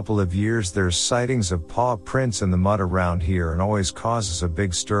 Every couple of years there's sightings of paw prints in the mud around here and always causes a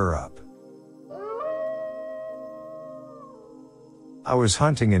big stir up. I was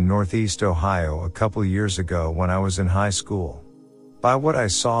hunting in Northeast Ohio a couple years ago when I was in high school. By what I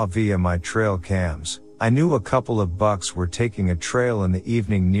saw via my trail cams, I knew a couple of bucks were taking a trail in the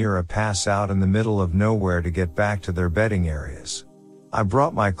evening near a pass out in the middle of nowhere to get back to their bedding areas. I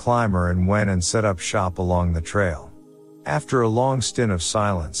brought my climber and went and set up shop along the trail. After a long stint of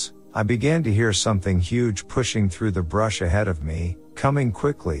silence, I began to hear something huge pushing through the brush ahead of me, coming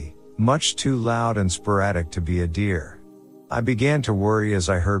quickly, much too loud and sporadic to be a deer. I began to worry as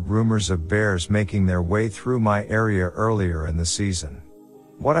I heard rumors of bears making their way through my area earlier in the season.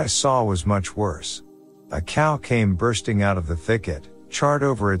 What I saw was much worse. A cow came bursting out of the thicket, charred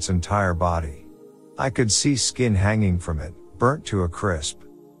over its entire body. I could see skin hanging from it, burnt to a crisp.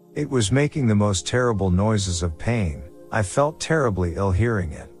 It was making the most terrible noises of pain. I felt terribly ill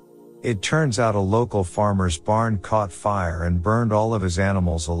hearing it. It turns out a local farmer's barn caught fire and burned all of his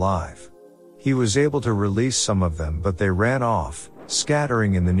animals alive. He was able to release some of them, but they ran off,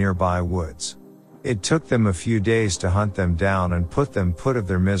 scattering in the nearby woods. It took them a few days to hunt them down and put them out of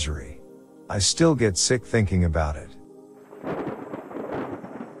their misery. I still get sick thinking about it.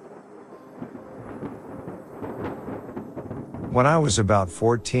 When I was about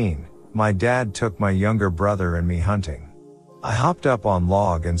 14, my dad took my younger brother and me hunting. I hopped up on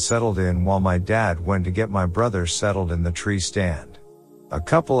log and settled in while my dad went to get my brother settled in the tree stand. A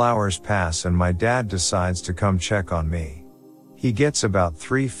couple hours pass and my dad decides to come check on me. He gets about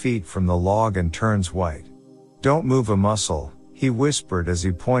 3 feet from the log and turns white. "Don't move a muscle," he whispered as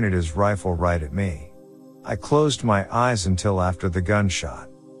he pointed his rifle right at me. I closed my eyes until after the gunshot.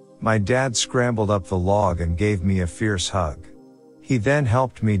 My dad scrambled up the log and gave me a fierce hug. He then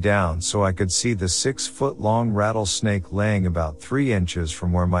helped me down so I could see the 6-foot-long rattlesnake laying about 3 inches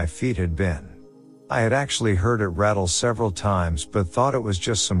from where my feet had been. I had actually heard it rattle several times but thought it was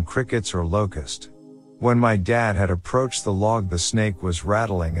just some crickets or locust. When my dad had approached the log, the snake was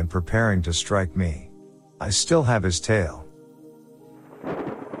rattling and preparing to strike me. I still have his tail.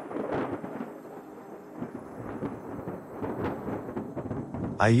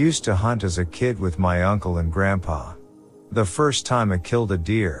 I used to hunt as a kid with my uncle and grandpa. The first time I killed a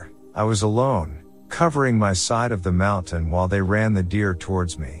deer, I was alone, covering my side of the mountain while they ran the deer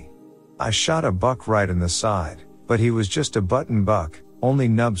towards me. I shot a buck right in the side, but he was just a button buck, only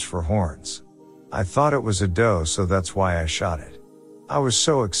nubs for horns. I thought it was a doe, so that's why I shot it. I was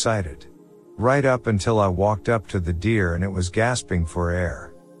so excited. Right up until I walked up to the deer and it was gasping for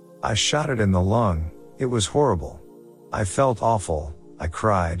air. I shot it in the lung. It was horrible. I felt awful. I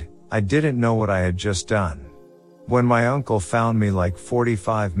cried. I didn't know what I had just done. When my uncle found me like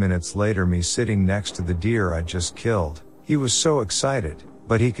 45 minutes later, me sitting next to the deer I just killed, he was so excited,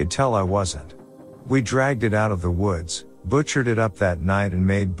 but he could tell I wasn't. We dragged it out of the woods, butchered it up that night and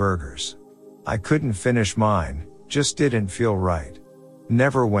made burgers. I couldn't finish mine, just didn't feel right.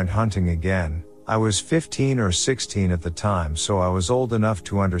 Never went hunting again. I was 15 or 16 at the time, so I was old enough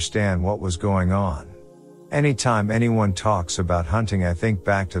to understand what was going on. Anytime anyone talks about hunting, I think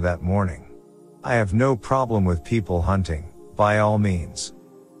back to that morning. I have no problem with people hunting, by all means.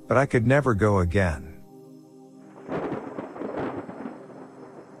 But I could never go again.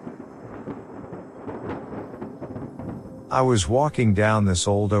 I was walking down this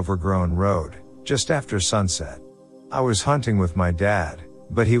old overgrown road, just after sunset. I was hunting with my dad,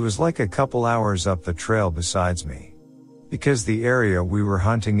 but he was like a couple hours up the trail besides me. Because the area we were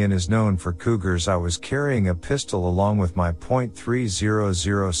hunting in is known for cougars, I was carrying a pistol along with my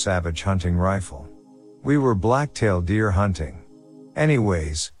 .300 Savage hunting rifle. We were blacktail deer hunting.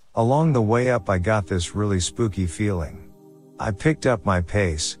 Anyways, along the way up I got this really spooky feeling. I picked up my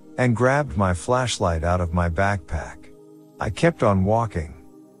pace, and grabbed my flashlight out of my backpack. I kept on walking.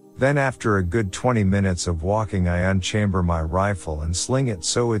 Then after a good 20 minutes of walking, I unchamber my rifle and sling it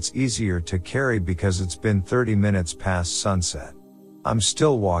so it's easier to carry because it's been 30 minutes past sunset. I'm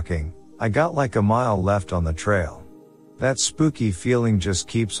still walking. I got like a mile left on the trail. That spooky feeling just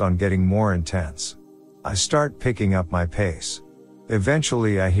keeps on getting more intense. I start picking up my pace.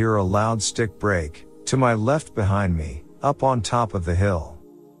 Eventually I hear a loud stick break, to my left behind me, up on top of the hill.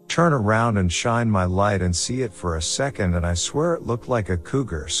 Turn around and shine my light and see it for a second, and I swear it looked like a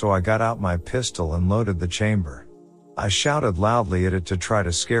cougar, so I got out my pistol and loaded the chamber. I shouted loudly at it to try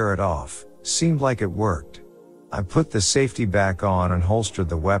to scare it off. Seemed like it worked. I put the safety back on and holstered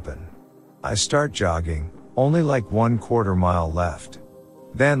the weapon. I start jogging, only like 1/4 mile left.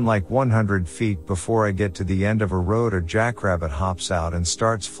 Then like 100 feet before I get to the end of a road, a jackrabbit hops out and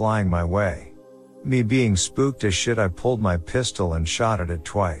starts flying my way. Me being spooked as shit, I pulled my pistol and shot at it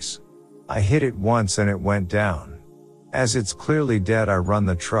twice. I hit it once and it went down. As it's clearly dead, I run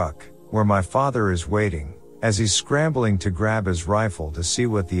the truck, where my father is waiting, as he's scrambling to grab his rifle to see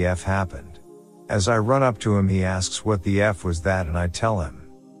what the F happened. As I run up to him, he asks what the F was that, and I tell him.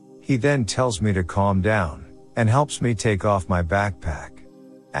 He then tells me to calm down, and helps me take off my backpack.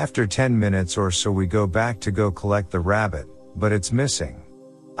 After 10 minutes or so we go back to go collect the rabbit, but it's missing.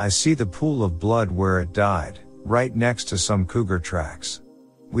 I see the pool of blood where it died, right next to some cougar tracks.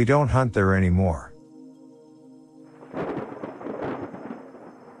 We don't hunt there anymore.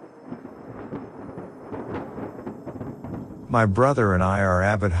 My brother and I are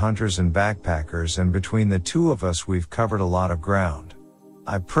avid hunters and backpackers, and between the two of us we've covered a lot of ground.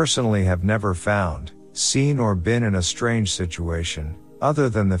 I personally have never found, seen or been in a strange situation, other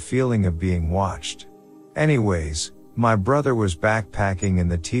than the feeling of being watched. Anyways, my brother was backpacking in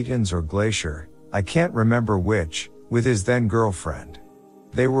the Tetons or Glacier, I can't remember which, with his then girlfriend.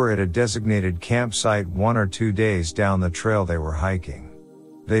 They were at a designated campsite 1 or 2 days down the trail they were hiking.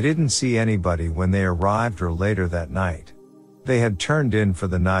 They didn't see anybody when they arrived or later that night. They had turned in for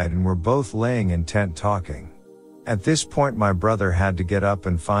the night and were both laying in tent talking. At this point my brother had to get up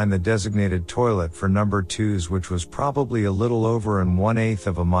and find the designated toilet for number 2's, which was probably a little over and 1/8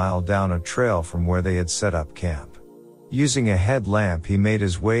 of a mile down a trail from where they had set up camp. Using a headlamp he made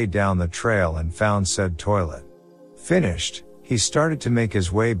his way down the trail and found said toilet. Finished, he started to make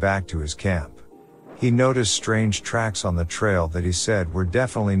his way back to his camp. He noticed strange tracks on the trail that he said were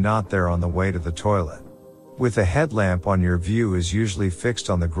definitely not there on the way to the toilet. With a headlamp on, your view is usually fixed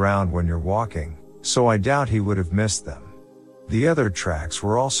on the ground when you're walking, so I doubt he would have missed them. The other tracks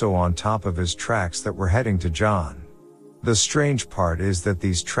were also on top of his tracks that were heading to John. The strange part is that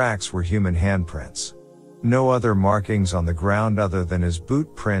these tracks were human handprints. No other markings on the ground other than his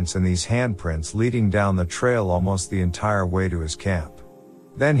boot prints and these handprints leading down the trail almost the entire way to his camp.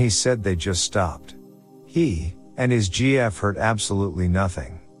 Then he said they just stopped. He and his GF heard absolutely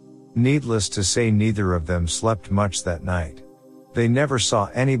nothing. Needless to say, neither of them slept much that night. They never saw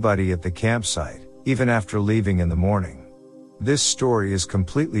anybody at the campsite, even after leaving in the morning. This story is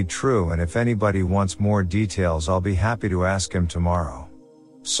completely true, and if anybody wants more details I'll be happy to ask him tomorrow.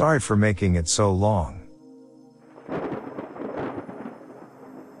 Sorry for making it so long.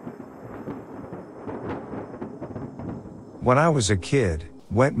 When I was a kid,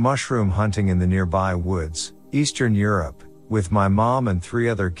 went mushroom hunting in the nearby woods, Eastern Europe, with my mom and 3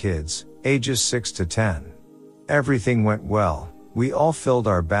 other kids, ages 6 to 10. Everything went well. We all filled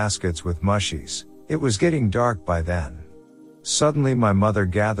our baskets with mushies. It was getting dark by then. Suddenly my mother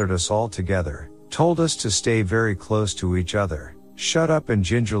gathered us all together, told us to stay very close to each other, shut up, and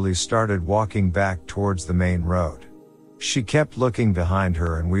gingerly started walking back towards the main road. She kept looking behind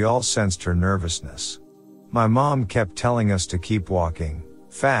her and we all sensed her nervousness. My mom kept telling us to keep walking,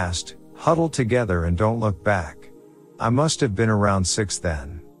 fast, huddle together and don't look back. I must have been around 6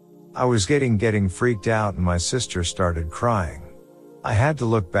 then. I was getting freaked out and my sister started crying. I had to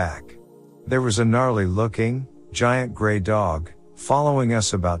look back. There was a gnarly looking, giant gray dog, following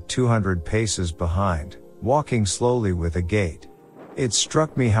us about 200 paces behind, walking slowly with a gait. It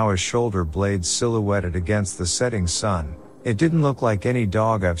struck me how his shoulder blades silhouetted against the setting sun. It didn't look like any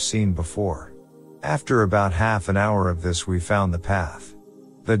dog I've seen before. After about half an hour of this we found the path.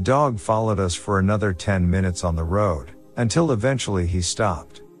 The dog followed us for another 10 minutes on the road, until eventually he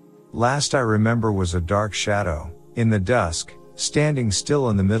stopped. Last I remember was a dark shadow, in the dusk, standing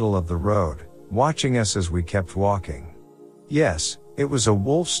still in the middle of the road, watching us as we kept walking. Yes, it was a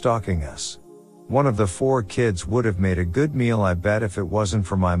wolf stalking us. One of the 4 kids would have made a good meal, I bet, if it wasn't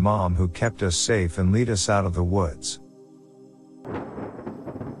for my mom who kept us safe and lead us out of the woods.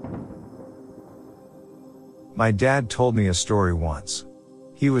 My dad told me a story once.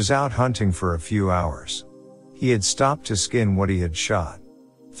 He was out hunting for a few hours. He had stopped to skin what he had shot.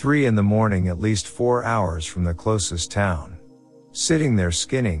 3 in the morning, at least 4 hours from the closest town. Sitting there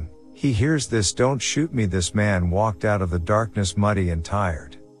skinning, he hears this "Don't shoot me." This man walked out of the darkness muddy and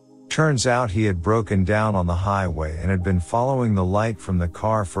tired. Turns out he had broken down on the highway and had been following the light from the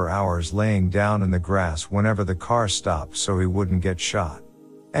car for hours, laying down in the grass whenever the car stopped so he wouldn't get shot.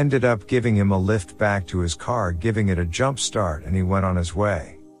 Ended up giving him a lift back to his car, giving it a jump start, and he went on his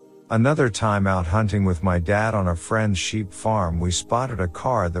way. Another time out hunting with my dad on a friend's sheep farm, we spotted a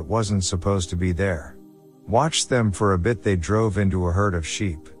car that wasn't supposed to be there. Watched them for a bit. They drove into a herd of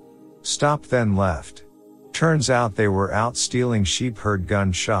sheep. Stopped, then left. Turns out they were out stealing sheep. Heard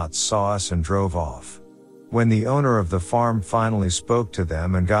gunshots, saw us and drove off. When the owner of the farm finally spoke to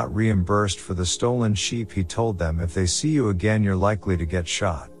them and got reimbursed for the stolen sheep, he told them, "If they see you again, you're likely to get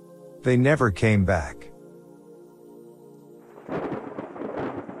shot." They never came back.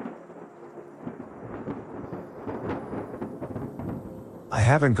 I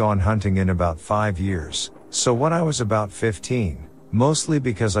haven't gone hunting in about 5 years, so when I was about 15, mostly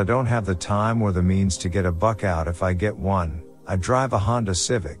because I don't have the time or the means to get a buck out if I get one, I drive a Honda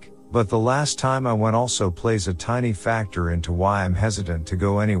Civic. But the last time I went also plays a tiny factor into why I'm hesitant to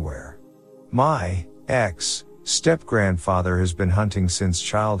go anywhere. My step-grandfather has been hunting since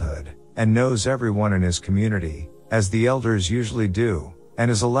childhood, and knows everyone in his community, as the elders usually do,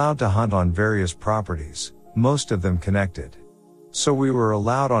 and is allowed to hunt on various properties, most of them connected. So we were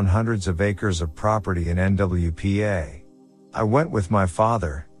allowed on hundreds of acres of property in NWPA. I went with my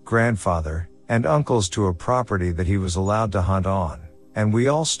father, grandfather, and uncles to a property that he was allowed to hunt on, and we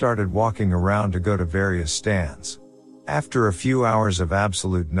all started walking around to go to various stands. After a few hours of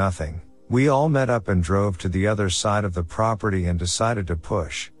absolute nothing, we all met up and drove to the other side of the property and decided to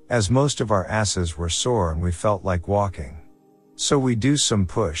push, as most of our asses were sore and we felt like walking. So we do some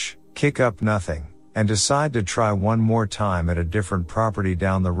push, kick up nothing, and decide to try one more time at a different property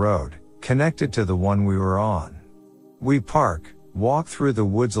down the road, connected to the one we were on. We park, walk through the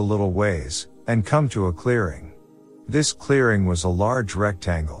woods a little ways, and come to a clearing. This clearing was a large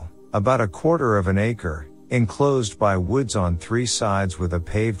rectangle, about 1/4 of an acre, enclosed by woods on 3 sides with a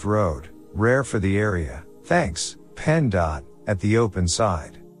paved road, rare for the area, thanks, PennDOT, at the open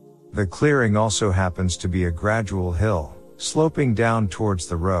side. The clearing also happens to be a gradual hill, sloping down towards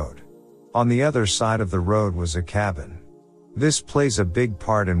the road. On the other side of the road was a cabin. This plays a big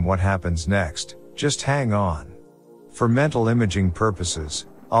part in what happens next, just hang on. For mental imaging purposes,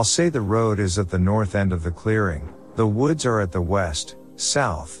 I'll say the road is at the north end of the clearing, the woods are at the west,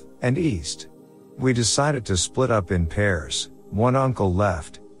 south, and east. We decided to split up in pairs, one uncle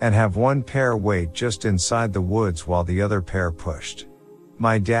left, and have one pair wait just inside the woods while the other pair pushed.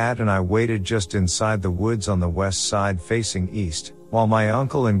 My dad and I waited just inside the woods on the west side facing east, while my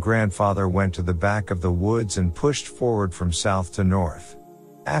uncle and grandfather went to the back of the woods and pushed forward from south to north.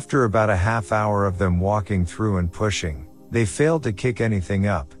 After about a half hour of them walking through and pushing, they failed to kick anything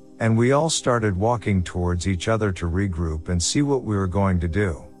up, and we all started walking towards each other to regroup and see what we were going to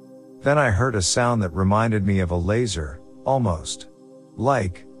do. Then I heard a sound that reminded me of a laser, almost.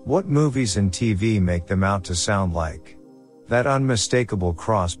 Like, what movies and TV make them out to sound like. That unmistakable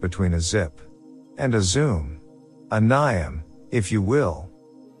cross between a zip and a zoom. A NIAM, if you will.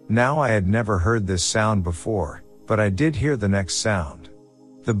 Now I had never heard this sound before, but I did hear the next sound.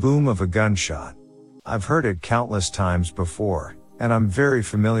 The boom of a gunshot. I've heard it countless times before, and I'm very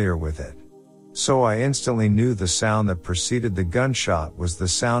familiar with it. So I instantly knew the sound that preceded the gunshot was the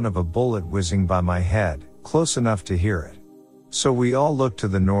sound of a bullet whizzing by my head, close enough to hear it. So we all looked to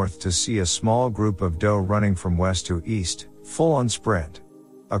the north to see a small group of doe running from west to east, full on sprint.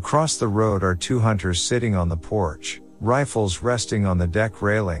 Across the road are 2 hunters sitting on the porch, rifles resting on the deck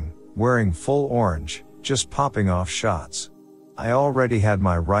railing, wearing full orange, just popping off shots. I already had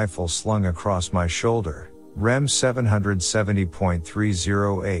my rifle slung across my shoulder, REM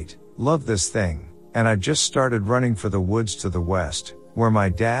 770.308, love this thing, and I just started running for the woods to the west, where my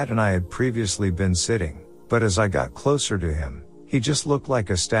dad and I had previously been sitting, but as I got closer to him, he just looked like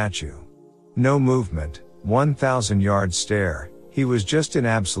a statue. No movement, 1,000-yard stare, he was just in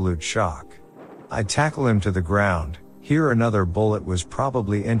absolute shock. I tackle him to the ground, here another bullet was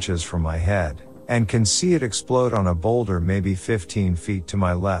probably inches from my head, and can see it explode on a boulder maybe 15 feet to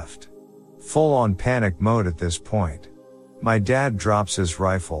my left. Full on panic mode at this point. My dad drops his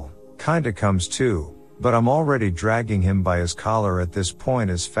rifle, kinda comes to, but I'm already dragging him by his collar at this point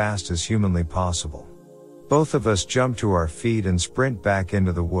as fast as humanly possible. Both of us jump to our feet and sprint back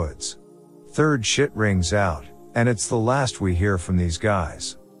into the woods. Third shit rings out, and it's the last we hear from these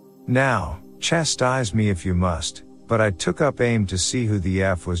guys. Now, chastise me if you must, but I took up aim to see who the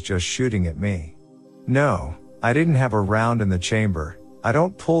F was just shooting at me. No, I didn't have a round in the chamber. I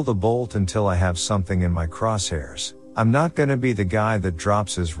don't pull the bolt until I have something in my crosshairs. I'm not gonna be the guy that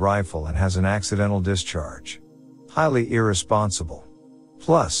drops his rifle and has an accidental discharge. Highly irresponsible.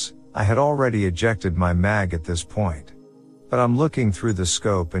 Plus, I had already ejected my mag at this point. But I'm looking through the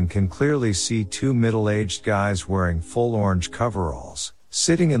scope and can clearly see 2 middle-aged guys wearing full orange coveralls,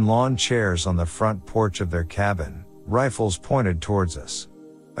 sitting in lawn chairs on the front porch of their cabin, rifles pointed towards us.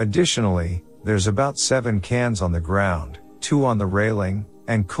 Additionally, there's about 7 cans on the ground, 2 on the railing,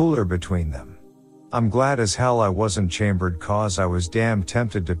 and cooler between them. I'm glad as hell I wasn't chambered cause I was damn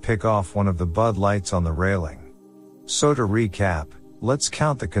tempted to pick off one of the Bud Lights on the railing. So to recap, let's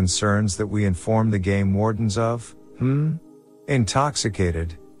count the concerns that we informed the game wardens of.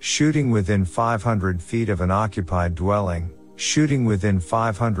 Intoxicated, shooting within 500 feet of an occupied dwelling, shooting within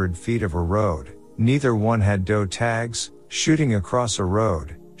 500 feet of a road, neither one had doe tags, shooting across a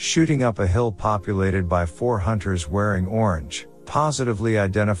road, shooting up a hill populated by 4 hunters wearing orange, positively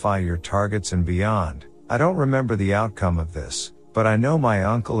identify your targets and beyond. I don't remember the outcome of this, but I know my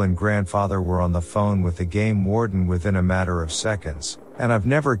uncle and grandfather were on the phone with the game warden within a matter of seconds, and I've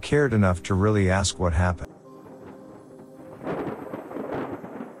never cared enough to really ask what happened.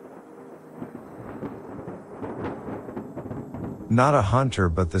 Not a hunter,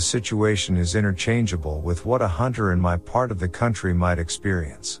 but the situation is interchangeable with what a hunter in my part of the country might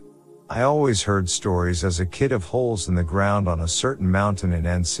experience. I always heard stories as a kid of holes in the ground on a certain mountain in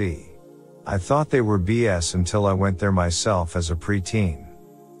NC. I thought they were BS until I went there myself as a preteen.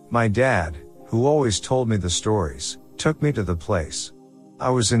 My dad, who always told me the stories, took me to the place. I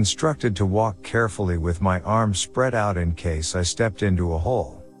was instructed to walk carefully with my arms spread out in case I stepped into a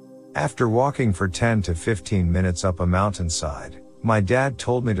hole. After walking for 10 to 15 minutes up a mountainside, my dad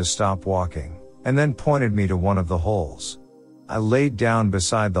told me to stop walking, and then pointed me to one of the holes. I laid down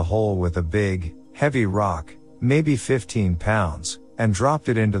beside the hole with a big, heavy rock, maybe 15 pounds, and dropped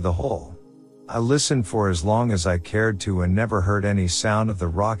it into the hole. I listened for as long as I cared to and never heard any sound of the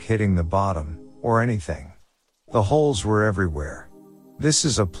rock hitting the bottom, or anything. The holes were everywhere. This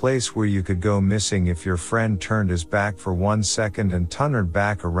is a place where you could go missing if your friend turned his back for 1 second and turned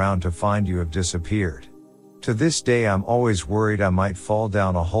back around to find you have disappeared. To this day I'm always worried I might fall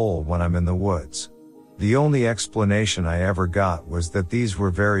down a hole when I'm in the woods. The only explanation I ever got was that these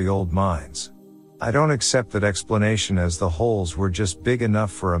were very old mines. I don't accept that explanation, as the holes were just big enough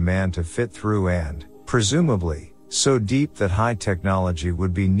for a man to fit through and, presumably, so deep that high technology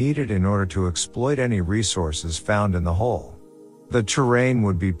would be needed in order to exploit any resources found in the hole. The terrain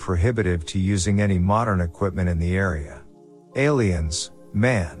would be prohibitive to using any modern equipment in the area. Aliens,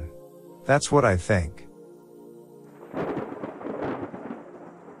 man. That's what I think.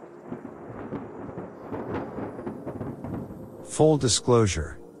 Full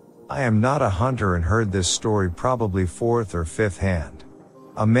disclosure. I am not a hunter and heard this story probably fourth or fifth hand.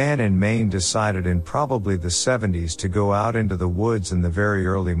 A man in Maine decided in probably the 70s to go out into the woods in the very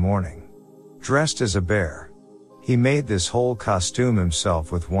early morning. Dressed as a bear. He made this whole costume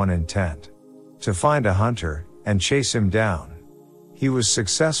himself with one intent. To find a hunter, and chase him down. He was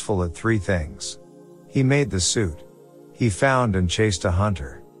successful at 3 things. He made the suit. He found and chased a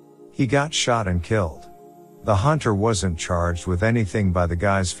hunter. He got shot and killed. The hunter wasn't charged with anything by the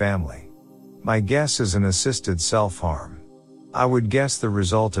guy's family. My guess is an assisted self-harm. I would guess the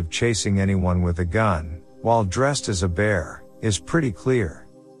result of chasing anyone with a gun, while dressed as a bear, is pretty clear.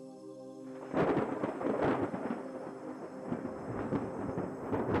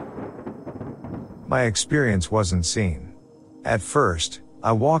 My experience wasn't seen. At first,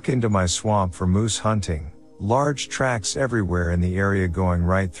 I walk into my swamp for moose hunting, large tracks everywhere in the area going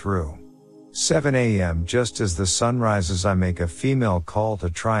right through. 7 a.m. just as the sun rises, I make a female call to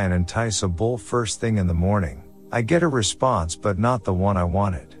try and entice a bull first thing in the morning. I get a response, but not the one I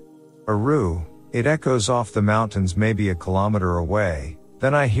wanted. Aroo, it echoes off the mountains maybe a kilometer away,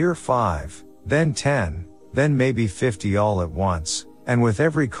 then I hear 5, then 10, then maybe 50 all at once, and with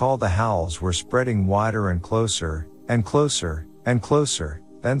every call the howls were spreading wider and closer, and closer, and closer,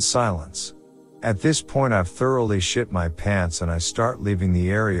 then silence. At this point I've thoroughly shit my pants and I start leaving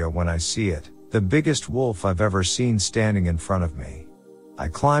the area when I see it, the biggest wolf I've ever seen standing in front of me. I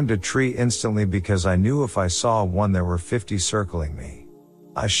climbed a tree instantly because I knew if I saw one there were 50 circling me.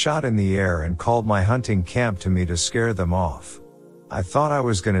 I shot in the air and called my hunting camp to me to scare them off. I thought I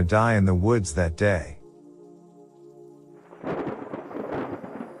was gonna die in the woods that day.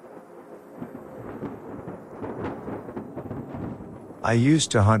 I used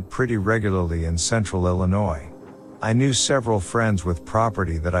to hunt pretty regularly in central Illinois. I knew several friends with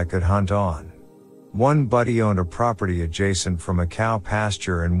property that I could hunt on. One buddy owned a property adjacent from a cow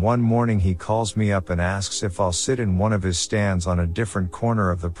pasture, and one morning he calls me up and asks if I'll sit in one of his stands on a different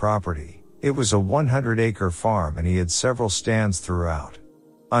corner of the property. It was a 100-acre farm and he had several stands throughout.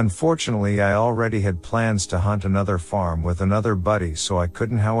 Unfortunately, I already had plans to hunt another farm with another buddy, so I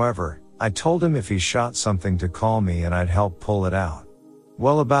couldn't. However, I told him if he shot something to call me and I'd help pull it out.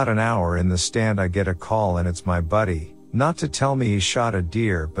 Well, about an hour in the stand I get a call, and it's my buddy, not to tell me he shot a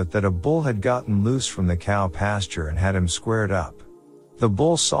deer but that a bull had gotten loose from the cow pasture and had him squared up. The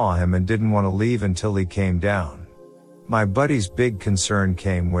bull saw him and didn't want to leave until he came down. My buddy's big concern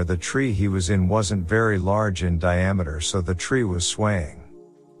came where the tree he was in wasn't very large in diameter, so the tree was swaying.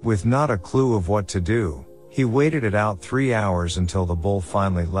 With not a clue of what to do, he waited it out 3 hours until the bull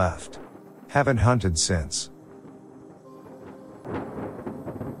finally left. Haven't hunted since.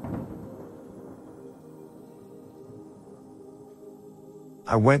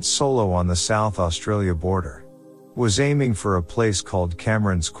 I went solo on the South Australia border. Was aiming for a place called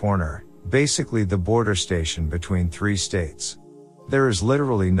Cameron's Corner, basically the border station between 3 states. There is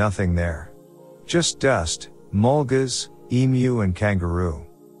literally nothing there. Just dust, mulgas, emu and kangaroo.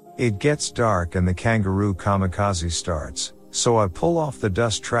 It gets dark and the kangaroo kamikaze starts, so I pull off the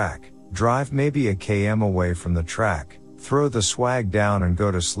dust track, drive maybe a km away from the track, throw the swag down and go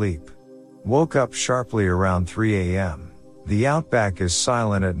to sleep. Woke up sharply around 3 a.m. The outback is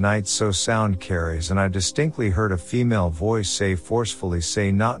silent at night, so sound carries, and I distinctly heard a female voice say forcefully,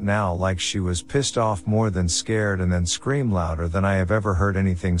 "Say not now," like she was pissed off more than scared, and then scream louder than I have ever heard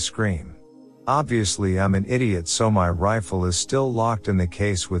anything scream. Obviously I'm an idiot, so my rifle is still locked in the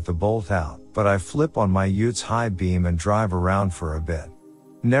case with the bolt out, but I flip on my Utes high beam and drive around for a bit.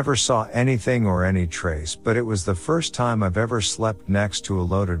 Never saw anything or any trace, but it was the first time I've ever slept next to a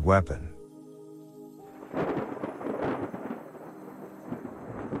loaded weapon.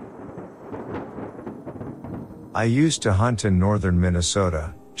 I used to hunt in northern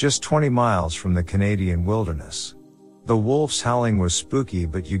Minnesota, just 20 miles from the Canadian wilderness. The wolves howling was spooky,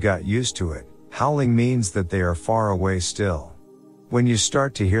 but you got used to it. Howling means that they are far away still. When you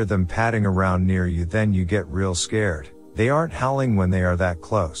start to hear them padding around near you, then you get real scared. They aren't howling when they are that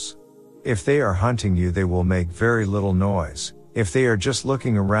close. If they are hunting you, they will make very little noise. If they are just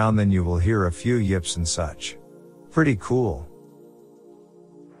looking around, then you will hear a few yips and such. Pretty cool.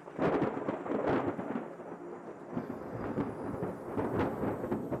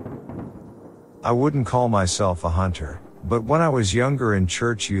 I wouldn't call myself a hunter, but when I was younger in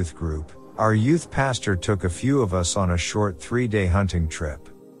church youth group, our youth pastor took a few of us on a short 3-day hunting trip.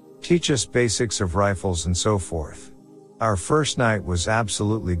 Teach us basics of rifles and so forth. Our first night was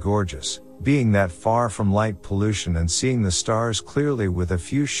absolutely gorgeous, being that far from light pollution and seeing the stars clearly with a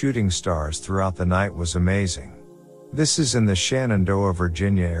few shooting stars throughout the night was amazing. This is in the Shenandoah,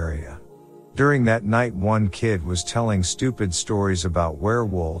 Virginia area. During that night, one kid was telling stupid stories about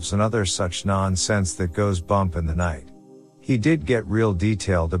werewolves and other such nonsense that goes bump in the night. He did get real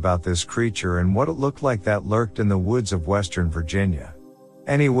detailed about this creature and what it looked like that lurked in the woods of Western Virginia.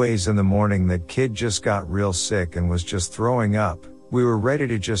 Anyways, in the morning that kid just got real sick and was just throwing up. We were ready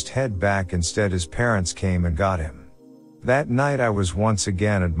to just head back. Instead, his parents came and got him. That night I was once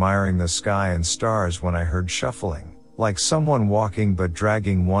again admiring the sky and stars when I heard shuffling, like someone walking but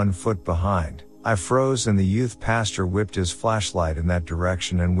dragging 1 foot behind. I froze and the youth pastor whipped his flashlight in that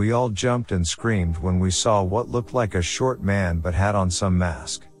direction and we all jumped and screamed when we saw what looked like a short man but had on some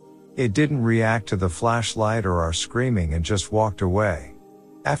mask. It didn't react to the flashlight or our screaming and just walked away.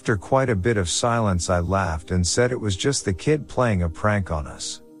 After quite a bit of silence, I laughed and said it was just the kid playing a prank on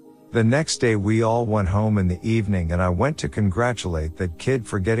us. The next day we all went home in the evening and I went to congratulate that kid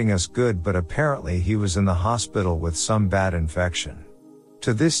for getting us good, but apparently he was in the hospital with some bad infection.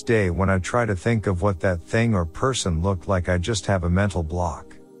 To this day, when I try to think of what that thing or person looked like, I just have a mental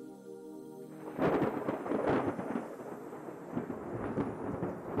block.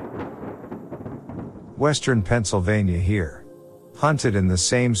 Western Pennsylvania here. Hunted in the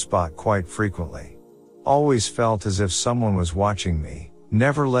same spot quite frequently. Always felt as if someone was watching me.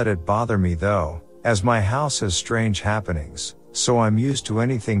 Never let it bother me though, as my house has strange happenings, so I'm used to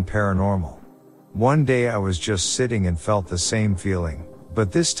anything paranormal. One day I was just sitting and felt the same feeling,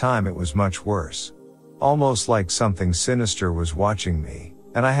 but this time it was much worse. Almost like something sinister was watching me,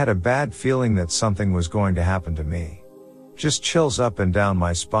 and I had a bad feeling that something was going to happen to me. Just chills up and down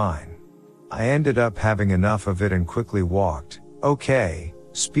my spine. I ended up having enough of it and quickly walked,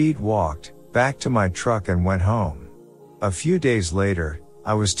 speed walked, back to my truck and went home. A few days later,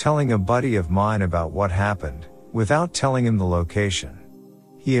 I was telling a buddy of mine about what happened, without telling him the location.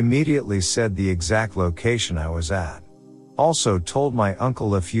 He immediately said the exact location I was at. Also told my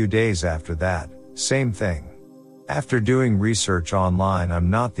uncle a few days after that, same thing. After doing research online, I'm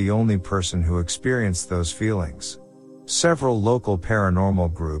not the only person who experienced those feelings. Several local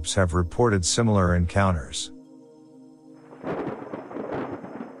paranormal groups have reported similar encounters.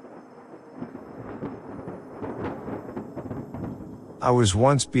 I was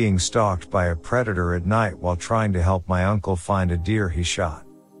once being stalked by a predator at night while trying to help my uncle find a deer he shot.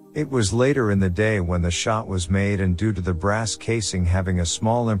 It was later in the day when the shot was made, and due to the brass casing having a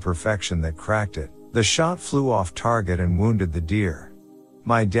small imperfection that cracked it, the shot flew off target and wounded the deer.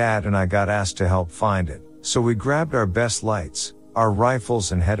 My dad and I got asked to help find it, so we grabbed our best lights, our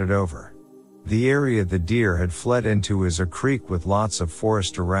rifles, and headed over. The area the deer had fled into is a creek with lots of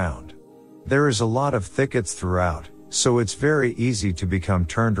forest around. There is a lot of thickets throughout, so it's very easy to become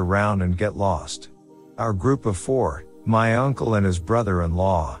turned around and get lost. Our group of 4, my uncle and his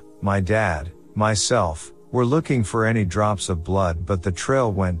brother-in-law, my dad, myself, were looking for any drops of blood, but the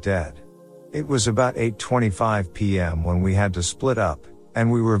trail went dead. It was about 8:25 p.m. when we had to split up,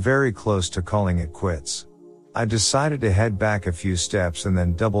 and we were very close to calling it quits. I decided to head back a few steps and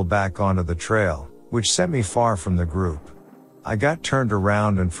then double back onto the trail, which sent me far from the group. I got turned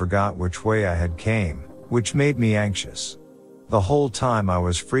around and forgot which way I had came, which made me anxious. The whole time I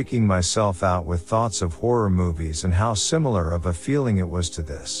was freaking myself out with thoughts of horror movies and how similar of a feeling it was to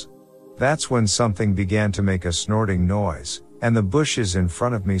this. That's when something began to make a snorting noise, and the bushes in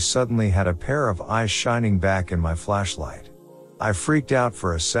front of me suddenly had a pair of eyes shining back in my flashlight. I freaked out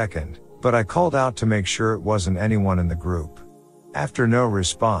for a second, but I called out to make sure it wasn't anyone in the group. After no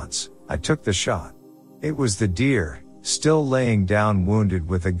response, I took the shot. It was the deer, still laying down wounded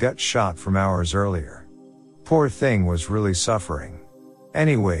with a gut shot from hours earlier. Poor thing was really suffering.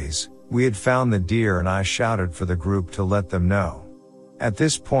 Anyways, we had found the deer and I shouted for the group to let them know. At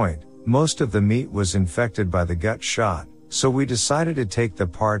this point, most of the meat was infected by the gut shot, so we decided to take the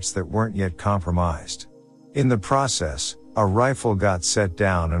parts that weren't yet compromised. In the process, A rifle got set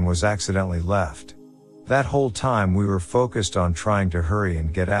down and was accidentally left. That whole time we were focused on trying to hurry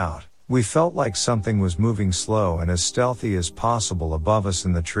and get out. We felt like something was moving slow and as stealthy as possible above us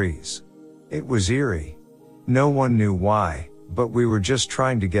in the trees. It was eerie. No one knew why, but we were just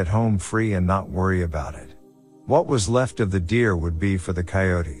trying to get home free and not worry about it. What was left of the deer would be for the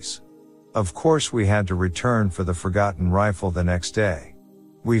coyotes. Of course we had to return for the forgotten rifle the next day.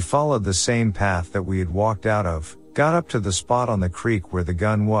 We followed the same path that we had walked out of, got up to the spot on the creek where the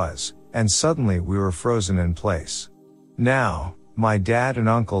gun was, and suddenly we were frozen in place. Now, my dad and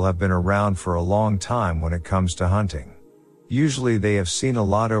uncle have been around for a long time when it comes to hunting. Usually they have seen a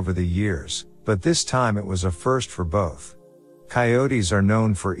lot over the years, but this time it was a first for both. Coyotes are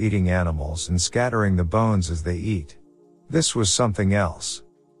known for eating animals and scattering the bones as they eat. This was something else.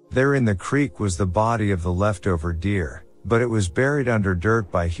 There in the creek was the body of the leftover deer, but it was buried under dirt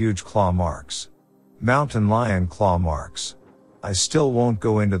by huge claw marks. Mountain lion claw marks. I still won't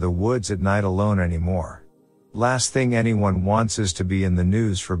go into the woods at night alone anymore. Last thing anyone wants is to be in the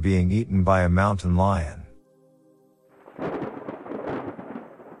news for being eaten by a mountain lion.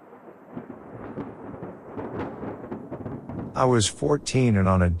 I was 14 and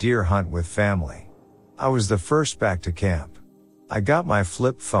on a deer hunt with family. I was the first back to camp. I got my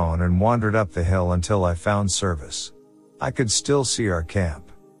flip phone and wandered up the hill until I found service. I could still see our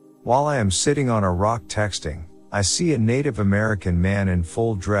camp. While I am sitting on a rock texting, I see a Native American man in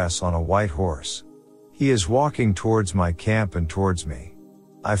full dress on a white horse. He is walking towards my camp and towards me.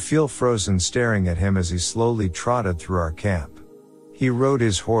 I feel frozen staring at him as he slowly trotted through our camp. He rode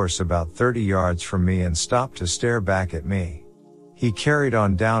his horse about 30 yards from me and stopped to stare back at me. He carried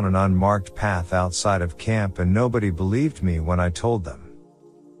on down an unmarked path outside of camp and nobody believed me when I told them.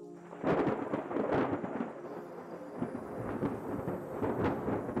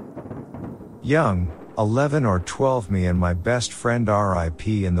 Young, 11 or 12, me and my best friend RIP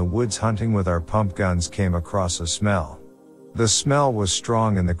in the woods hunting with our pump guns came across a smell. The smell was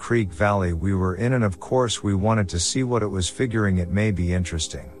strong in the creek valley we were in and of course we wanted to see what it was, figuring it may be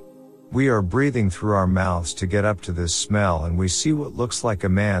interesting. We are breathing through our mouths to get up to this smell and we see what looks like a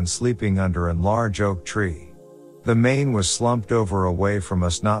man sleeping under a large oak tree. The mane was slumped over away from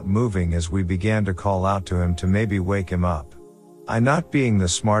us, not moving as we began to call out to him to maybe wake him up. I, not being the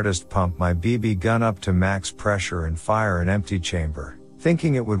smartest, pumped my BB gun up to max pressure and fire an empty chamber,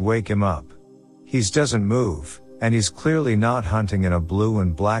 thinking it would wake him up. He doesn't move, and he's clearly not hunting in a blue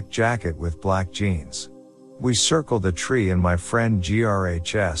and black jacket with black jeans. We circle the tree and my friend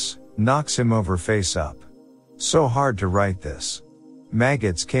GRHS knocks him over face up. So hard to write this.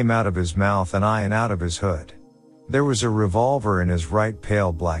 Maggots came out of his mouth and eye and out of his hood. There was a revolver in his right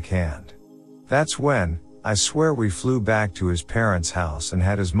pale black hand. That's when, I swear, we flew back to his parents' house and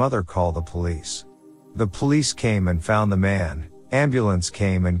had his mother call the police. The police came and found the man, ambulance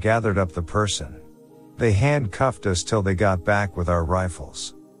came and gathered up the person. They handcuffed us till they got back with our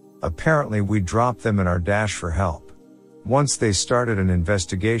rifles. Apparently we dropped them in our dash for help. Once they started an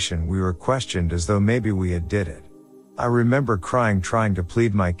investigation we were questioned as though maybe we had did it. I remember crying trying to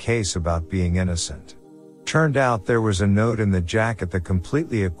plead my case about being innocent. Turned out there was a note in the jacket that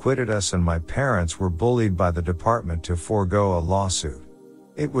completely acquitted us and my parents were bullied by the department to forego a lawsuit.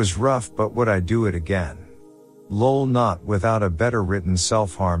 It was rough, but would I do it again? Lol, not without a better written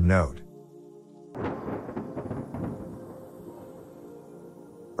self-harm note.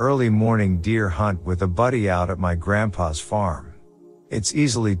 Early morning deer hunt with a buddy out at my grandpa's farm. It's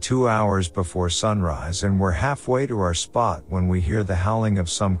easily 2 hours before sunrise and we're halfway to our spot when we hear the howling of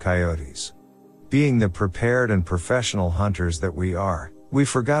some coyotes. Being the prepared and professional hunters that we are, we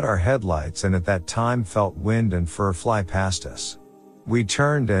forgot our headlights and at that time felt wind and fur fly past us. We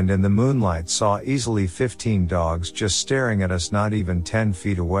turned and in the moonlight saw easily 15 dogs just staring at us not even 10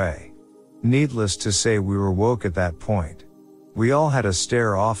 feet away. Needless to say we were woke at that point. We all had to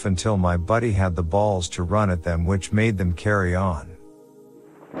stare off until my buddy had the balls to run at them, which made them carry on.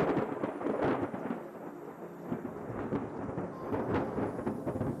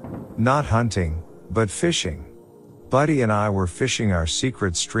 Not hunting, but fishing. Buddy and I were fishing our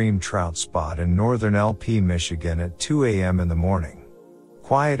secret stream trout spot in northern LP, Michigan at 2 a.m. in the morning.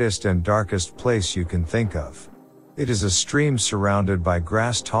 Quietest and darkest place you can think of. It is a stream surrounded by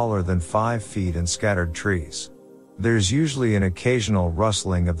grass taller than 5 feet and scattered trees. There's usually an occasional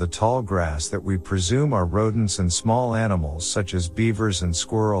rustling of the tall grass that we presume are rodents and small animals such as beavers and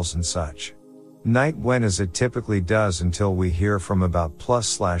squirrels and such. Night went as it typically does until we hear from about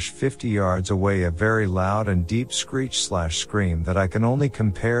 +/50 yards away a very loud and deep screech/scream that I can only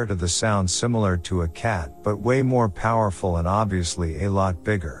compare to the sound similar to a cat but way more powerful and obviously a lot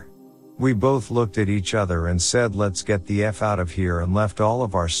bigger. We both looked at each other and said let's get the F out of here and left all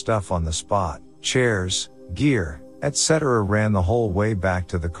of our stuff on the spot, chairs, gear, etc. Ran the whole way back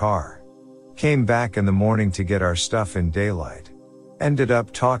to the car. Came back in the morning to get our stuff in daylight. Ended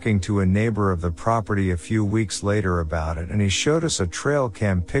up talking to a neighbor of the property a few weeks later about it, and he showed us a trail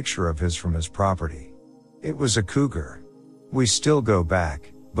cam picture of his from his property. It was a cougar. We still go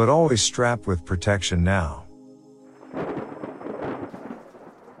back, but always strapped with protection now.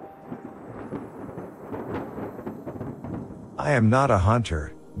 I am not a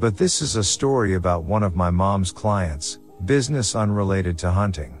hunter, but this is a story about one of my mom's clients, business unrelated to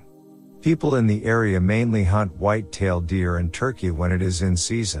hunting. People in the area mainly hunt white-tailed deer and turkey when it is in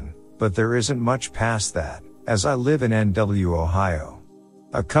season, but there isn't much past that, as I live in NW, Ohio.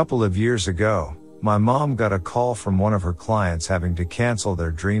 A couple of years ago, my mom got a call from one of her clients having to cancel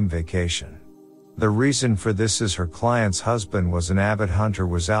their dream vacation. The reason for this is her client's husband was an avid hunter,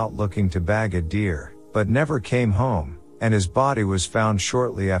 was out looking to bag a deer, but never came home, and his body was found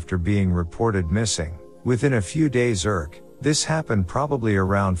shortly after being reported missing, within a few days. This happened probably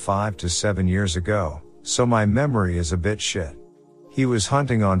around 5 to 7 years ago, so my memory is a bit shit. He was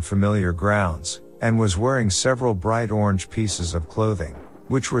hunting on familiar grounds, and was wearing several bright orange pieces of clothing,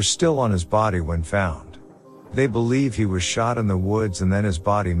 which were still on his body when found. They believe he was shot in the woods and then his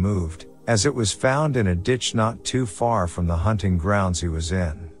body moved, as it was found in a ditch not too far from the hunting grounds he was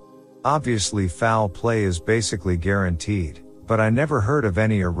in. Obviously foul play is basically guaranteed, but I never heard of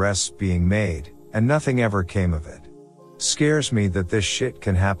any arrests being made, and nothing ever came of it. Scares me that this shit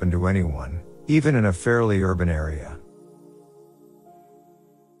can happen to anyone, even in a fairly urban area.